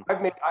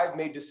 I've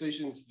made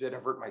decisions that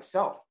have hurt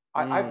myself.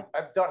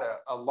 I've done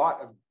a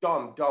lot of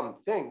dumb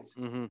things.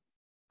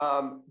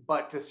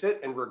 But to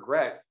sit and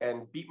regret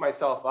and beat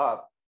myself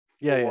up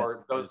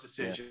for those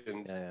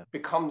decisions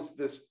becomes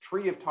this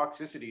tree of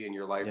toxicity in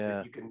your life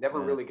that you can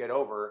never really get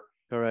over.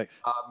 Correct.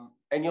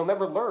 And you'll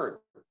never learn.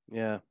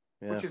 Yeah.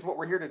 Which is what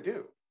we're here to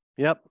do.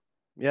 Yep.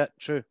 Yeah.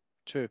 True.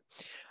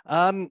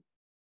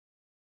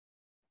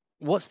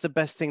 What's the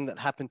best thing that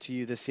happened to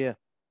you this year?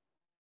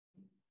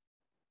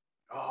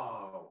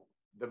 Oh,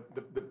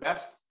 the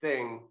best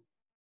thing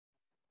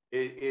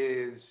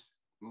is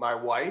my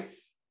wife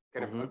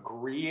kind of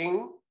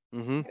agreeing.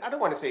 I don't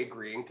want to say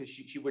agreeing, because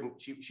she would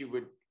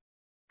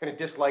kind of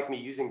dislike me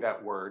using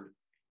that word.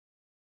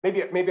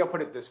 Maybe I'll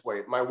put it this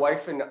way: my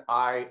wife and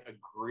I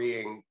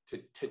agreeing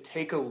to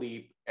take a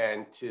leap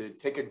and to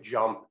take a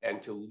jump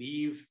and to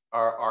leave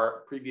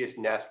our previous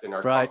nest and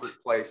our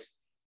comfort place,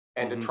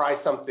 and to try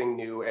something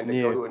new, and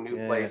to go to a new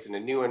place and a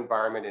new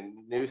environment and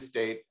a new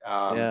state,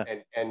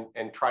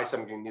 and try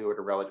something new at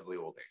a relatively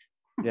old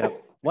age. Yeah,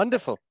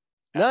 wonderful.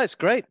 No, it's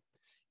great.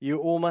 You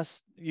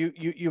always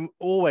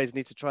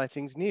need to try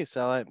things new.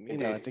 So I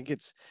think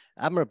it's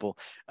admirable.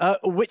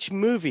 Which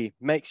movie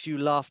makes you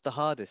laugh the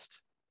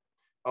hardest?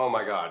 Oh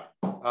my God.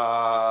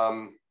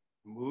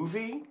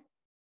 Movie?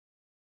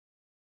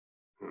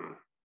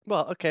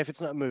 Well, okay, if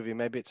it's not a movie,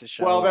 maybe it's a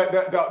show. Well,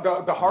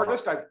 the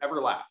hardest I've ever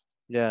laughed.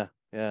 Yeah.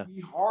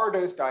 The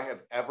hardest I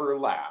have ever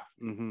laughed.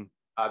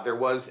 There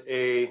was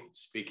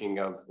speaking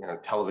of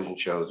television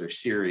shows or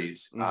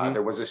series,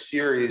 there was a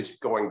series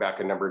going back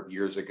a number of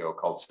years ago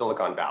called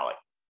Silicon Valley.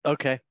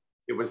 Okay.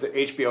 It was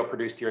HBO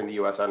produced here in the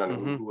US. I don't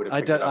know who would have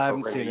picked it up I over haven't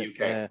in seen the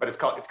it. UK, but it's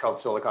called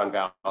Silicon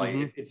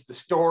Valley. It's the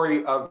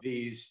story of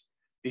these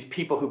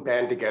people who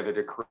band together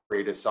to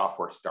create a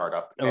software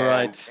startup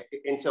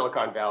in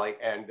Silicon Valley,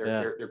 and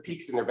their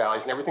peaks and their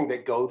valleys and everything they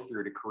go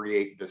through to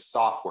create the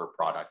software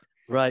product.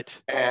 Right.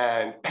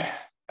 And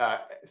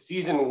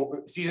season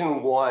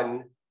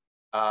one,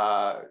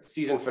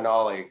 season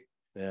finale.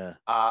 Yeah.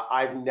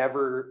 I've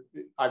never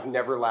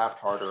laughed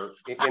harder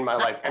in my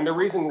life. And the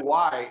reason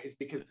why is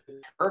because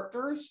the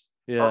characters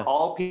are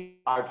all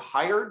people I've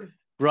hired.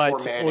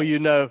 Right. Or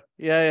Yeah.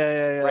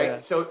 Right.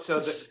 So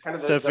the kind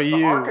of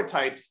the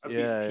archetypes of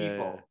these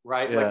people,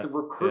 right? Yeah. Like the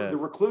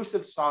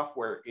reclusive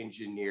software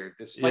engineer,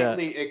 the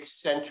slightly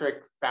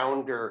eccentric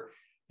founder,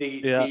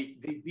 the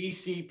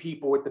VC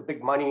people with the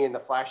big money and the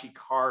flashy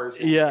cars,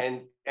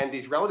 and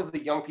these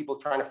relatively young people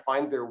trying to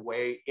find their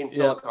way in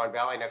Silicon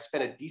Valley. And I've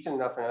spent a decent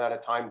enough amount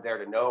of time there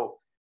to know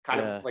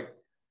kind of like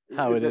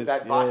how it is.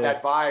 That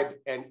vibe.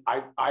 And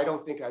I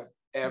don't think I've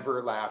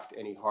ever laughed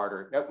any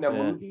harder. Now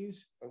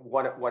movies,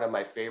 one of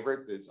my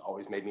favorite that's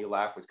always made me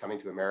laugh was Coming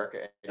to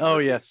America. Oh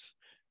yes,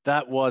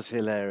 that was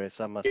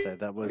hilarious. I must say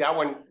that one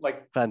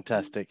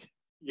fantastic.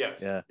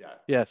 Yes.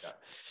 Yes.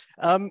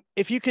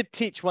 If you could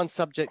teach one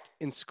subject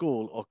in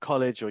school or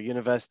college or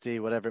university,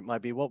 whatever it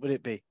might be, what would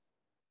it be?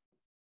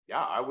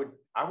 Yeah,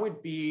 I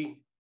would be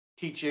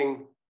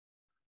teaching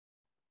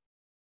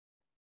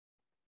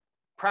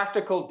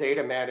practical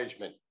data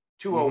management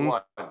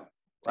 201.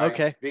 Right?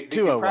 Okay. The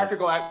 201.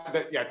 Practical,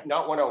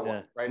 not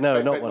 101, right? No,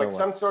 but, not 101. Like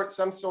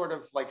some sort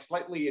of like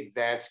slightly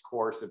advanced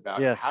course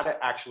about how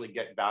to actually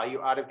get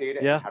value out of data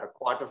and how to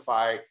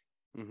quantify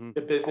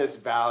the business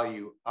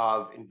value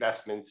of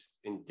investments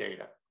in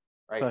data,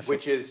 right? Perfect.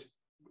 Which is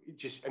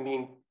just, I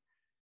mean,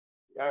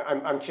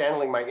 I'm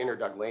channeling my inner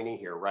Doug Laney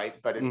here, right?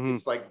 But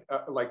it's like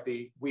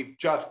we've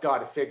just got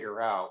to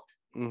figure out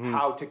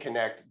how to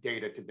connect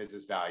data to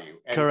business value.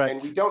 Correct.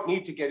 And we don't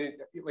need to get it,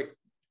 like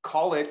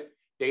call it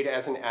data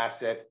as an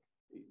asset.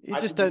 You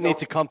just don't need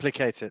to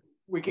complicate it.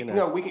 We can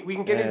we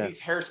can get into these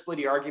hair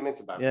splitty arguments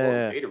about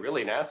is data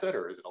really an asset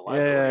or is it a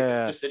liability?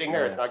 It's just sitting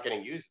there. It's not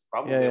getting used. It's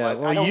probably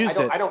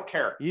I don't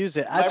care. Use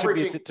it.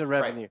 Attribute it to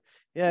revenue.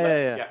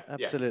 Right.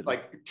 Absolutely.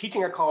 Like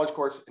teaching a college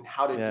course and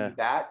how to do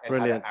that and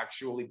how to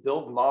actually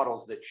build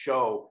models that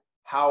show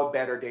how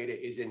better data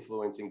is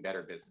influencing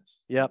better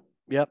business. Yep.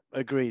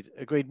 Agreed.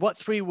 What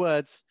 3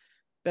 words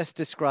best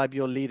describe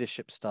your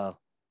leadership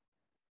style?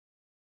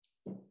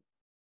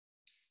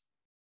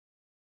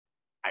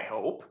 I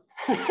hope.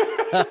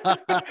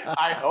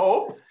 I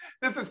hope.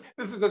 This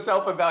is a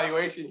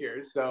self-evaluation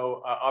here.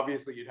 So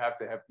obviously you'd have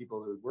to have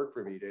people who work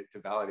for me to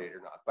validate or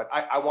not. But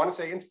I want to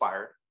say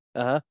inspired.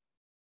 I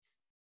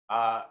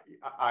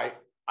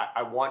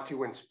want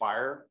to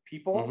inspire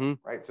people,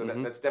 right? So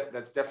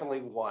that's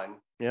definitely one.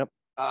 Yep.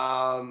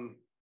 I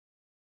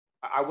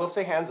will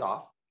say hands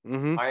off.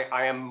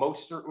 I am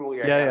most certainly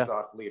a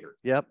hands-off leader.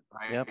 Yep.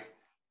 Right? Yep.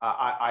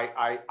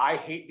 I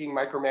hate being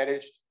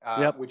micromanaged,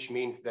 which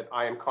means that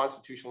I am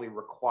constitutionally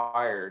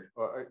required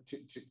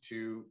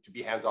to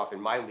be hands off in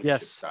my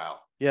leadership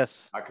style.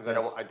 Yes. Because I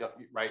don't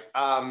right.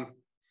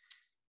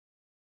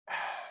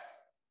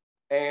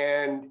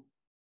 And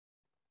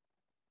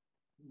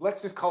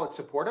let's just call it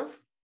supportive.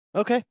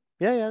 Okay.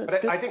 Yeah. That's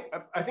but good.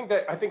 I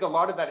think a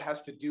lot of that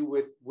has to do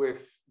with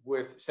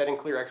setting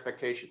clear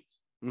expectations.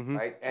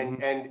 Right.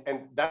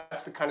 And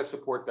that's the kind of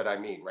support that I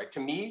mean, right? To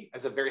me,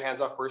 as a very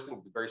hands-off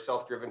person, very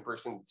self-driven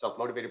person,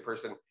 self-motivated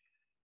person,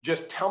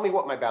 just tell me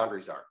what my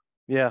boundaries are.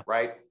 Yeah.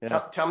 Right. Yeah.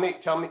 Tell me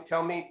my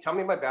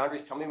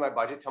boundaries, tell me my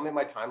budget, tell me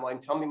my timeline,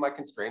 tell me my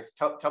constraints,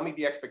 tell me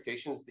the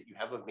expectations that you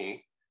have of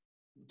me.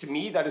 To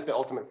me, that is the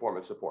ultimate form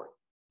of support.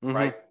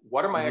 Right.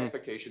 What are my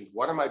expectations?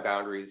 What are my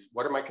boundaries?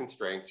 What are my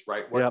constraints?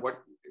 Right.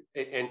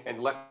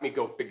 And let me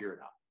go figure it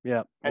out.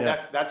 Yeah. And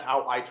that's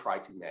how I try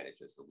to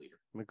manage as the leader.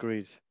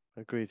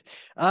 Agreed.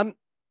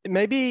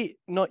 Maybe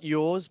not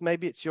yours,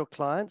 maybe it's your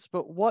clients,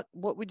 but what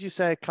would you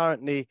say are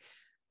currently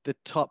the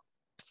top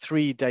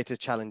 3 data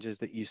challenges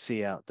that you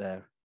see out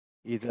there?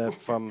 Either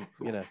from,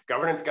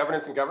 governance.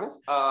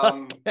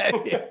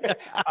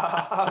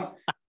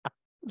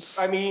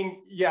 I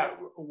mean,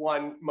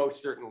 one,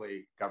 most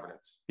certainly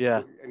governance.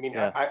 Yeah. I mean,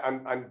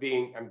 I'm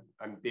being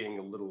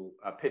a little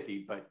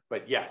pithy,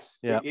 but yes,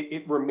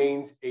 it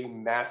remains a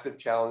massive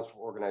challenge for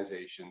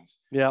organizations.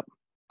 Yep.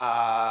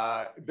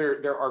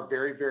 There are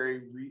very,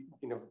 very,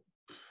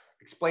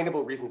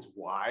 explainable reasons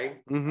why,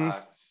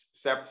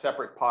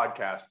 separate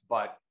podcast,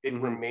 but it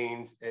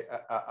remains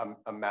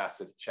a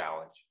massive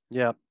challenge.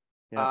 Yeah.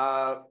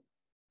 I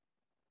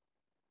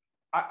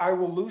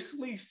will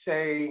loosely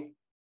say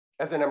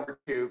as a number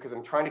 2, because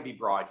I'm trying to be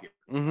broad here.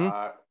 And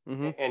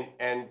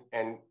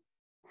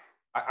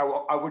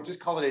I would just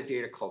call it a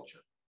data culture.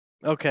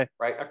 Okay.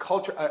 Right. A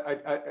culture,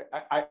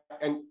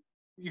 and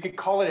you could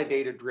call it a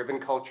data-driven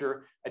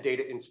culture, a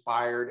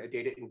data-inspired, a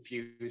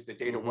data-infused, a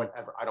data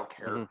whatever. I don't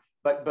care.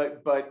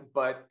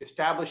 But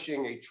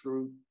establishing a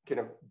true kind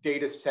of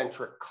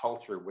data-centric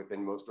culture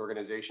within most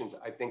organizations,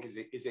 I think,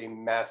 is a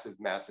massive,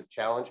 massive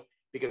challenge,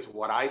 because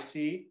what I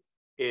see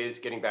is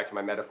getting back to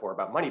my metaphor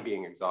about money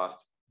being exhaust.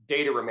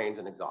 Data remains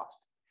an exhaust.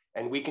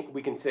 And we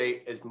can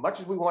say as much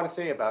as we want to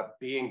say about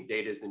being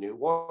data is the new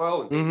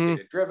oil and being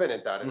data driven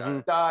and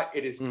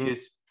it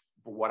is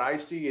what I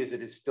see is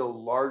it is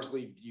still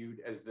largely viewed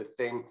as the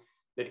thing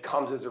that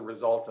comes as a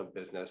result of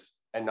business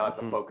and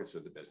not the focus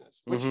of the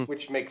business,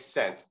 which makes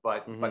sense.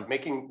 But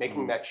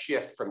making that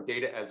shift from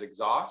data as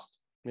exhaust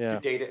to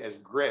data as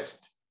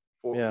grist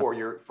for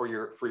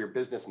your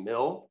business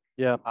mill,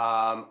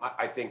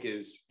 I think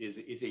is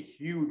a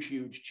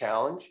huge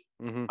challenge.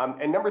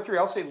 And number three,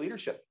 I'll say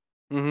leadership.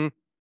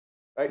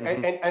 Right?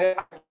 And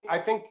I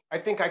think I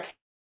can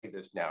say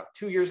this now.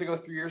 2 years ago,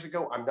 3 years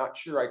ago, I'm not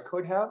sure I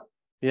could have.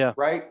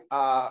 Right.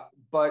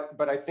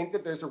 But I think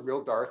that there's a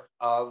real dearth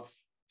of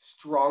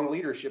strong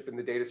leadership in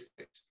the data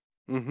space.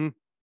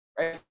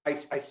 Right?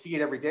 I see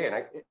it every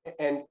day,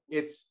 and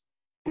it's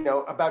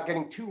about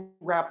getting too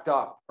wrapped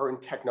up or in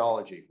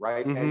technology,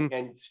 right?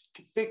 And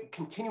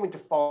continuing to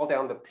fall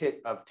down the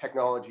pit of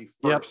technology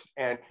first,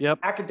 and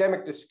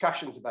academic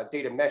discussions about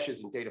data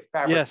meshes and data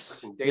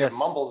fabrics and data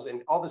mumbles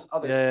and all this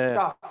other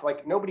stuff.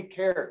 Like nobody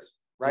cares,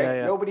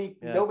 right?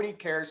 Nobody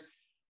cares.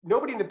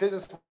 Nobody in the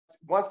business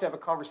wants to have a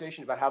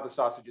conversation about how the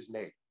sausage is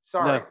made.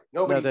 Sorry,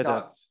 nobody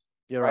does.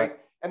 You're right.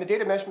 And the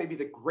data mesh may be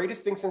the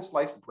greatest thing since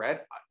sliced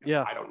bread.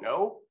 I don't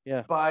know.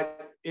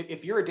 But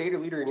if you're a data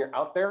leader and you're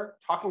out there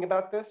talking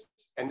about this,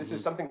 and this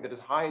is something that is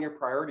high in your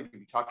priority to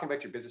be talking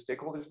about your business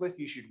stakeholders with,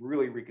 you should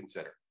really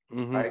reconsider.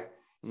 Right.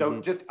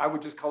 So I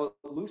would just call it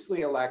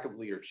loosely a lack of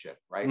leadership.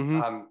 Right.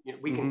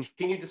 We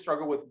continue to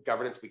struggle with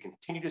governance. We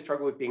continue to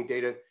struggle with being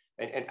data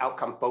and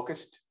outcome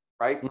focused.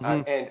 Right.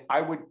 And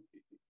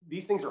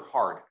these things are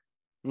hard.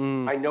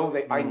 I know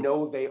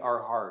they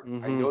are hard.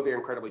 I know they're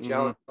incredibly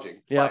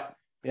challenging.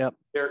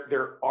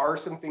 There are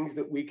some things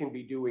that we can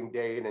be doing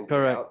day in and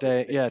day out.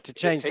 To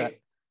change that.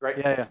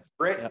 Right.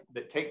 Grit,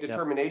 that take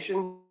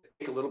determination,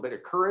 take a little bit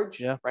of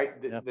courage,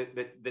 right?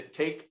 That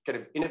take kind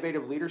of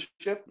innovative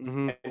leadership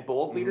and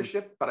bold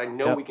leadership, but I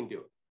know we can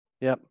do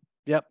it.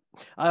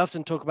 I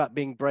often talk about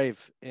being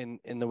brave in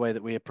the way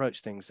that we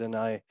approach things. And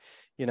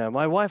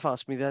my wife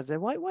asked me the other day,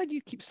 why do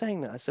you keep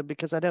saying that? I said,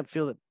 because I don't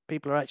feel that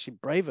people are actually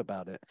brave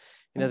about it.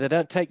 They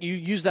don't take, you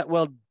use that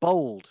word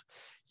bold.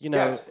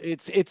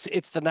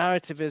 It's the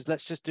narrative is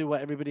let's just do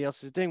what everybody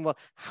else is doing. Well,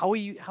 how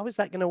is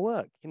that going to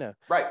work?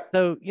 Right.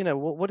 So,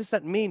 what does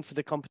that mean for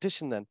the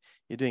competition then?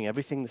 You're doing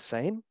everything the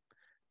same?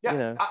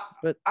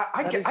 But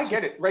I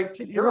get it, right?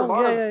 There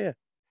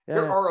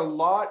are a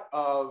lot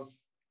of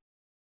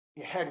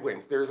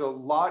headwinds. There's a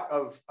lot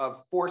of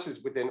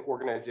forces within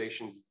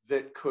organizations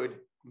that could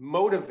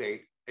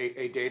motivate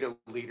a data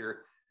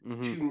leader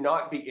to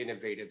not be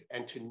innovative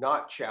and to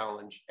not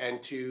challenge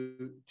and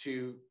to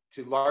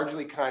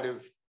largely kind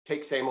of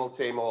take same old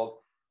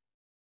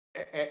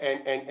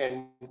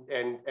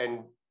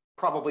and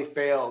probably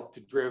fail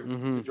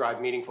to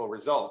drive meaningful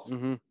results.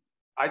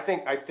 I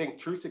think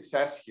true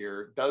success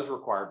here does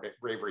require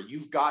bravery.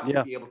 You've got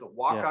to be able to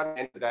walk out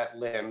into that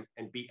limb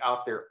and be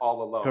out there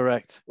all alone.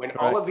 Correct. When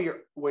all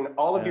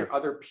of your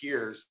other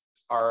peers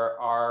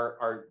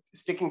are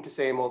sticking to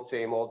same old,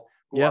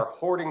 who are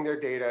hoarding their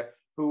data,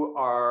 who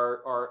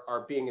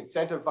are being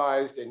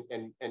incentivized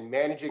and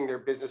managing their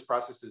business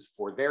processes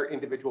for their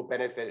individual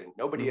benefit and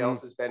nobody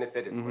else's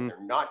benefit, and when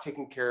they're not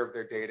taking care of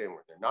their data and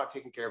when they're not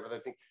taking care of other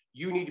things,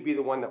 you need to be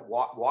the one that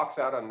walks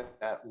out on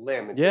that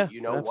limb and says,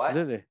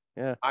 absolutely.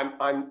 what?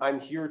 I'm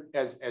here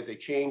as a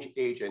change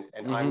agent,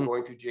 and I'm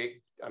going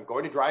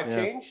to drive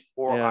change,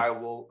 or I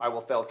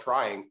will fail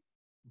trying.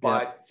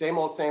 But same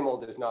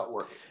old is not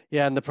working.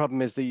 Yeah, and the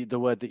problem is the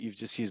word that you've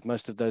just used.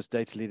 Most of those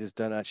data leaders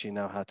don't actually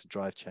know how to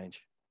drive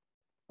change.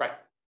 Right.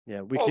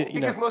 Yeah,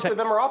 because most of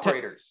them are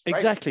operators. Right?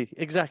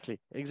 Exactly.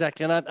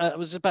 And I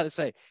was just about to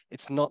say,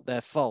 it's not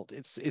their fault.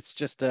 It's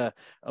just a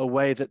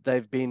way that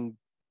they've been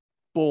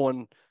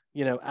born,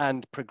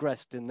 and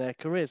progressed in their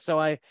careers. So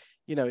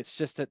it's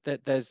just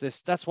that there's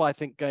this. That's why I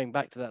think going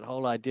back to that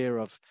whole idea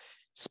of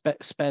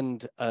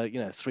spend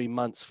 3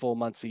 months, 4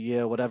 months, a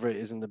year, whatever it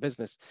is in the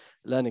business,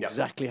 learn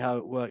exactly how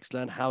it works,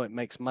 learn how it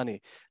makes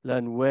money,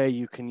 learn where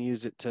you can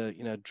use it to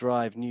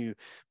drive new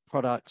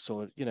products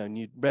or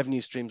new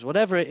revenue streams,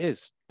 whatever it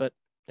is. But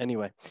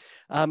anyway,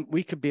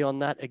 we could be on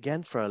that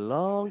again for a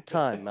long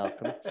time,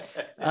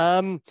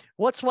 Malcolm.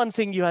 What's one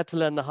thing you had to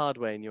learn the hard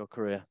way in your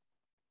career?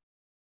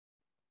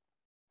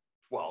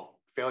 Well,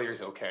 failure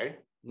is okay.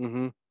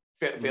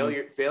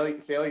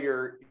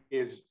 Failure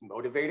is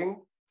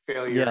motivating.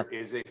 Failure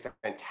is a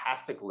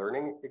fantastic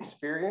learning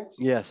experience.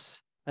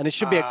 Yes. And it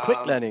should be a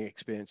quick learning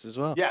experience as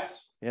well.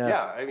 Yes.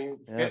 I mean,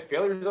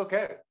 failure is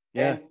okay.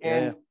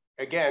 And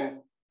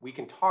again, we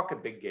can talk a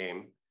big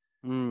game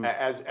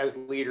as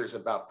leaders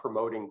about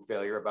promoting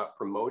failure, about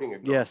promoting a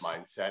growth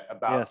mindset,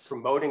 about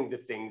promoting the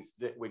things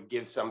that would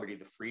give somebody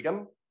the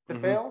freedom to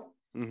fail.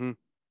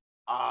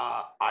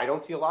 I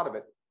don't see a lot of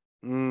it.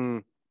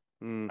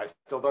 I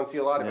still don't see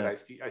a lot of it.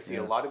 I see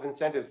a lot of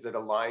incentives that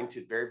align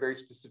to very, very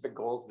specific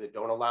goals that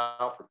don't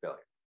allow for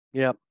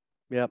failure.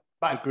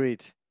 But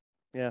agreed.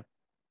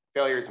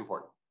 Failure is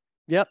important.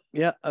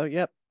 Oh,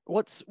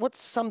 What's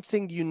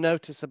something you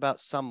notice about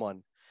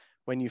someone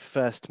when you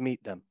first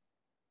meet them?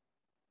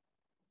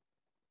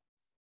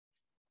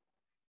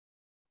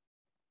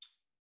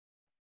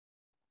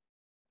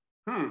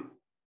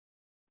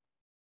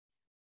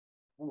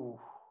 Ooh.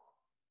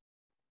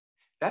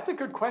 That's a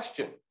good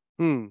question.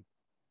 Hmm.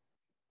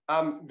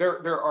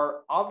 There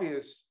are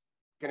obvious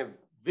kind of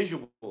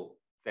visual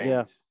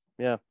things.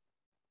 Yeah.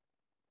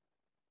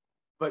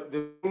 But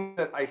the things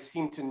that I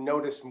seem to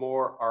notice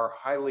more are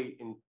highly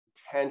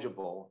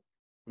intangible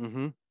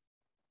Mm-hmm.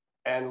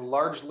 and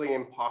largely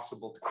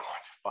impossible to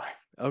quantify.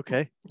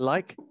 Okay.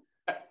 Like,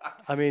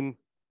 I mean,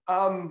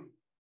 um,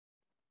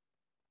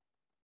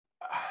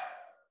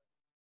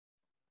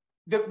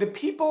 the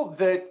people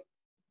that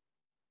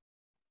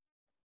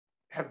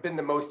have been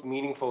the most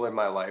meaningful in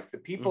my life, the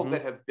people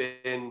that have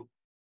been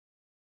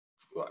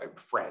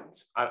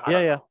friends, I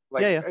don't know,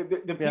 like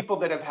the people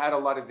that have had a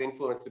lot of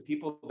influence, the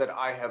people that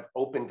I have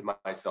opened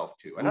myself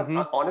to.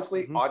 And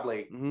honestly,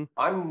 oddly,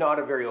 I'm not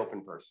a very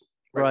open person.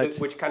 Right.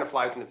 Which kind of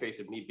flies in the face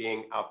of me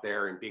being out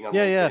there and being on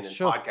LinkedIn and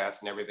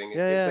podcasts and everything.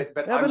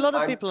 But a lot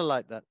of people are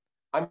like that.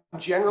 I'm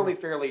generally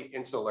fairly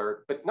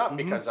insular, but not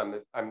because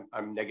I'm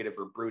negative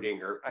or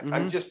brooding, or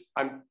I just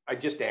am.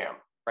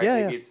 Right.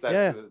 Maybe it's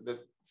that the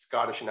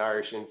Scottish and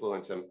Irish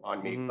influence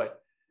on me. But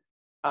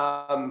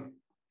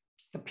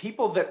the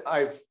people that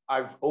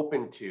I've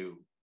opened to,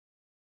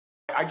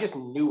 I just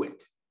knew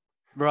it.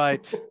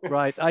 Right.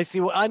 I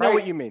see. I know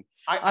what you mean.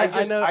 I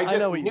just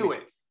knew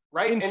it.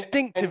 Right.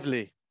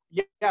 Instinctively.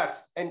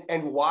 Yes.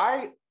 And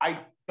why? I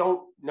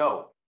don't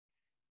know.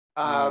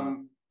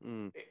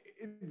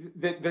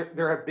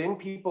 There have been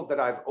people that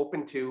I've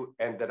opened to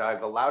and that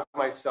I've allowed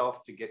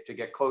myself to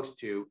get close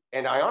to.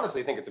 And I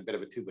honestly think it's a bit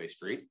of a two-way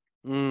street.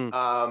 And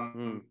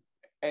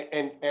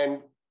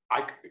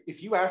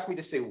if you ask me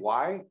to say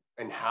why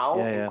and how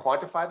and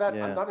quantify that,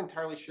 I'm not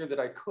entirely sure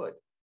that I could.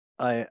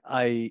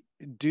 I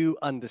do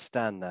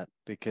understand that,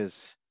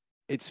 because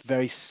it's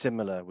very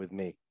similar with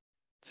me.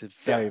 It's a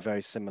very,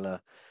 very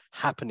similar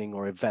happening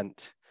or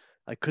event.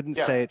 I couldn't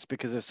say it's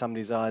because of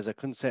somebody's eyes. I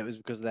couldn't say it was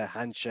because of their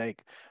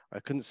handshake. I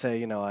couldn't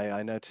say,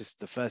 I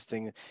noticed the first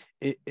thing.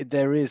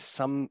 There is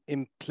some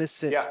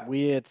implicit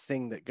weird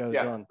thing that goes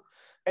on.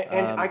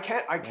 And I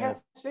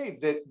can't say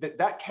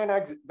that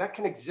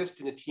can exist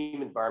in a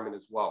team environment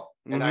as well.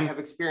 And I have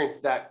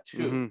experienced that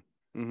too,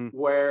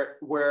 where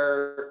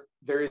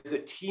there is a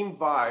team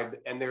vibe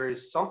and there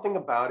is something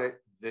about it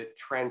that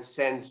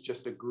transcends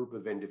just a group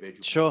of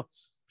individuals.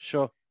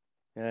 Sure.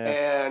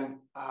 And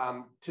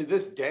to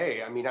this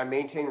day, I mean, I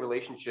maintain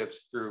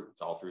relationships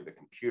it's all through the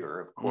computer,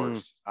 of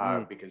course,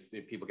 because the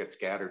people get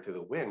scattered to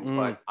the wind.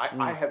 But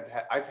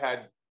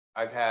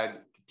I've had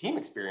team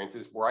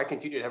experiences where I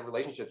continue to have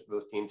relationships with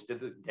those teams to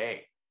this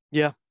day.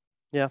 That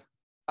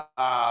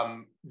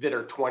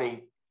are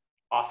 20,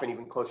 often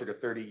even closer to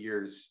 30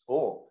 years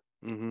old.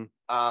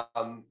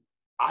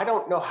 I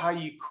don't know how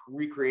you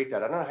recreate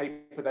that. I don't know how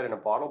you put that in a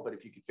bottle, but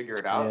if you could figure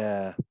it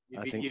out,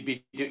 you'd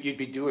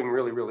be doing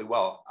really, really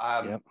well.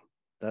 I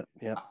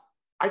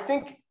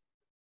think,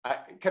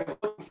 kind of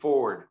looking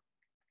forward,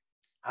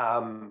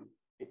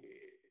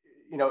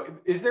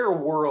 is there a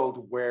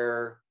world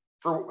where,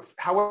 for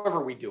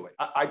however we do it,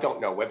 I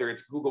don't know whether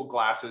it's Google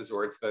Glasses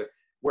or it's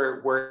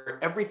where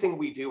everything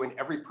we do and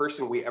every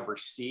person we ever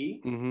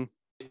see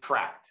is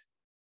tracked.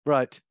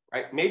 Right.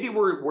 Maybe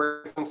we're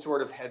wearing some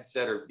sort of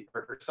headset or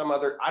some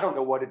other, I don't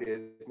know what it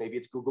is. Maybe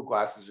it's Google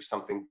Glasses or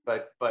something,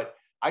 but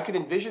I could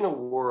envision a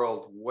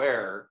world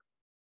where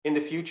in the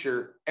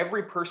future,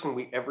 every person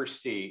we ever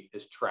see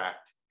is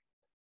tracked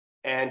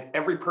and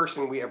every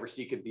person we ever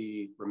see could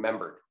be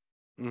remembered.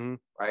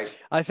 Right.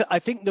 I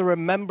think the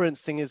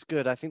remembrance thing is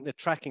good. I think the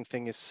tracking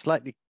thing is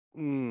slightly,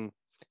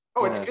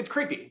 it's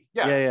creepy.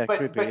 But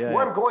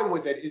where I'm going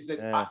with it is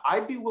that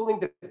I'd be willing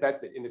to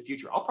bet that in the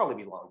future, I'll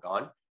probably be long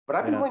gone, but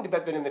I'd be willing to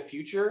bet that in the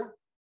future,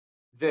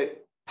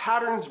 that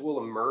patterns will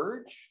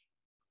emerge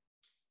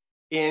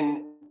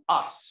in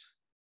us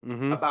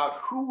about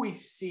who we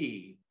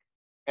see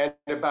and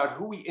about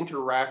who we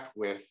interact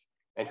with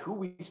and who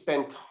we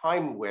spend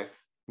time with.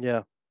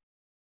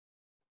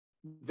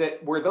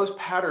 That where those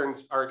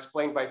patterns are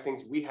explained by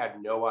things we had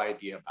no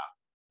idea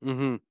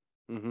about.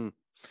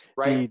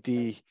 Right.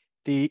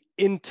 The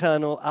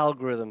internal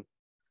algorithm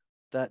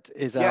that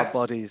is our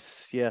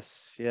bodies.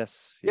 Yes.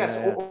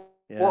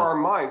 Or our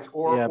minds,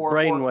 or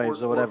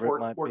brainwaves, or whatever it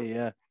might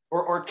be.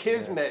 Or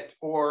kismet,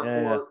 or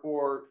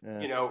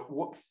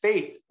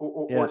faith,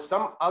 or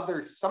some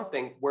other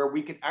something where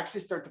we could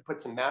actually start to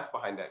put some math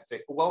behind that and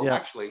say, well,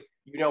 actually,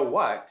 you know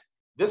what?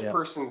 This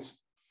person's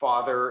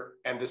father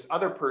and this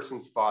other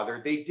person's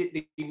father,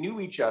 they knew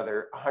each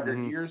other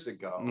 100 years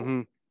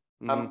ago,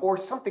 or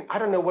something. I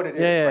don't know what it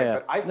is,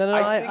 right? But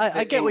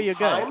I get where you're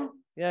going.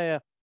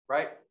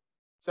 Right.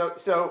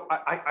 So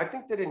I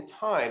think that in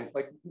time,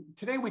 like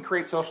today, we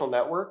create social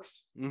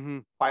networks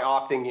by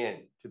opting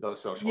in to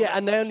those social networks.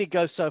 And they only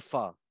go so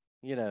far,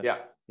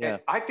 And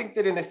I think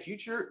that in the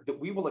future that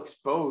we will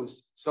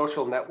expose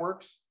social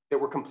networks that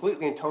were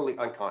completely and totally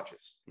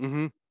unconscious.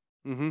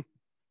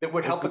 that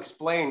would help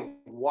explain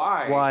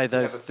why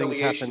those have things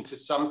affiliation happened to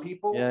some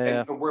people,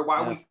 Yeah, and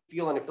why yeah. we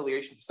feel an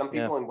affiliation to some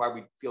people, and why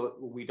we feel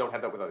we don't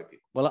have that with other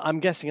people. Well, I'm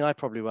guessing I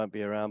probably won't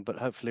be around, but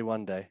hopefully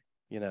one day,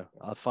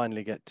 I'll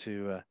finally get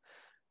to,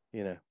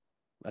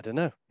 I don't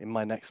know, in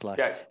my next life.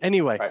 Yeah,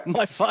 anyway, right.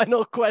 My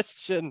final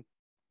question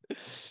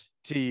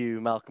to you,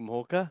 Malcolm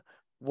Hawker.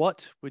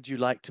 What would you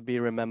like to be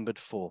remembered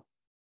for?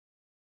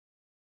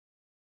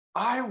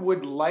 I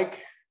would like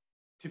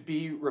to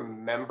be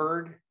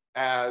remembered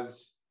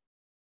as,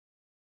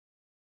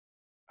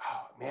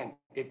 oh man,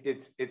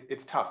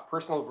 it's tough.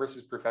 Personal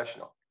versus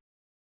professional.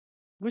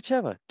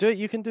 Whichever. Do it.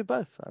 You can do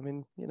both. I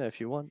mean, if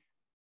you want.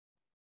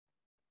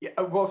 Yeah.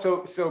 Well,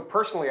 so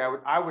personally,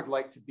 I would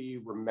like to be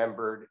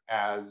remembered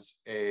as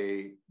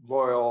a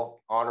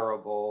loyal,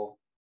 honorable,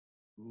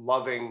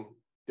 loving,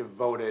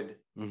 devoted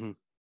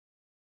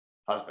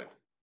husband.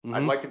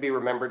 I'd like to be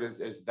remembered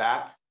as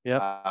that.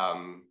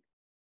 Yeah.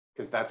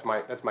 Because that's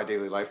my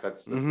daily life.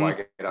 That's why I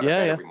get out of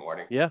bed every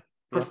morning. Yeah.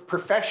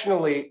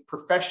 Professionally,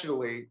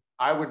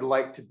 I would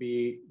like to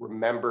be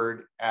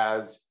remembered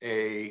as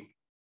a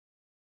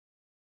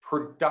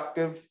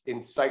productive,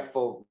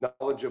 insightful,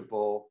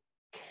 knowledgeable,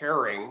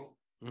 caring,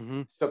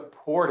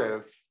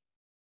 supportive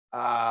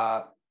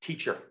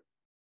teacher.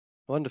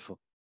 Wonderful.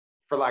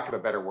 For lack of a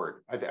better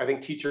word, I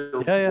think teacher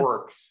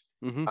works.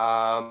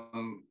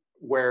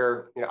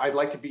 Where I'd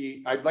like to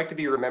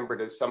be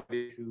remembered as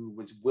somebody who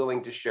was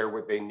willing to share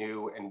what they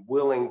knew and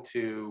willing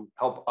to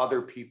help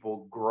other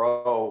people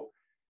grow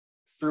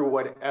through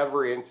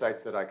whatever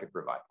insights that I could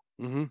provide.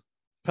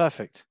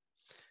 Perfect.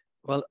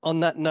 Well, on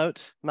that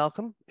note,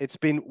 Malcolm, it's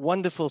been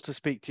wonderful to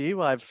speak to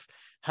you. I've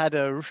had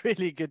a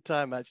really good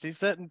time, actually.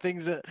 Certain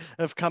things that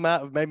have come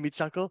out have made me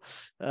chuckle,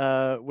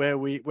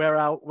 where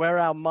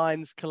our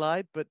minds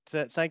collide. But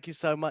thank you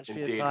so much for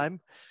your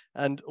time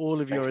and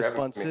all of your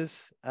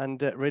responses.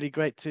 And really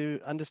great to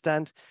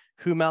understand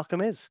who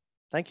Malcolm is.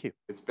 Thank you.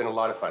 It's been a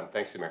lot of fun.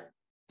 Thanks, Samir.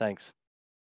 Thanks.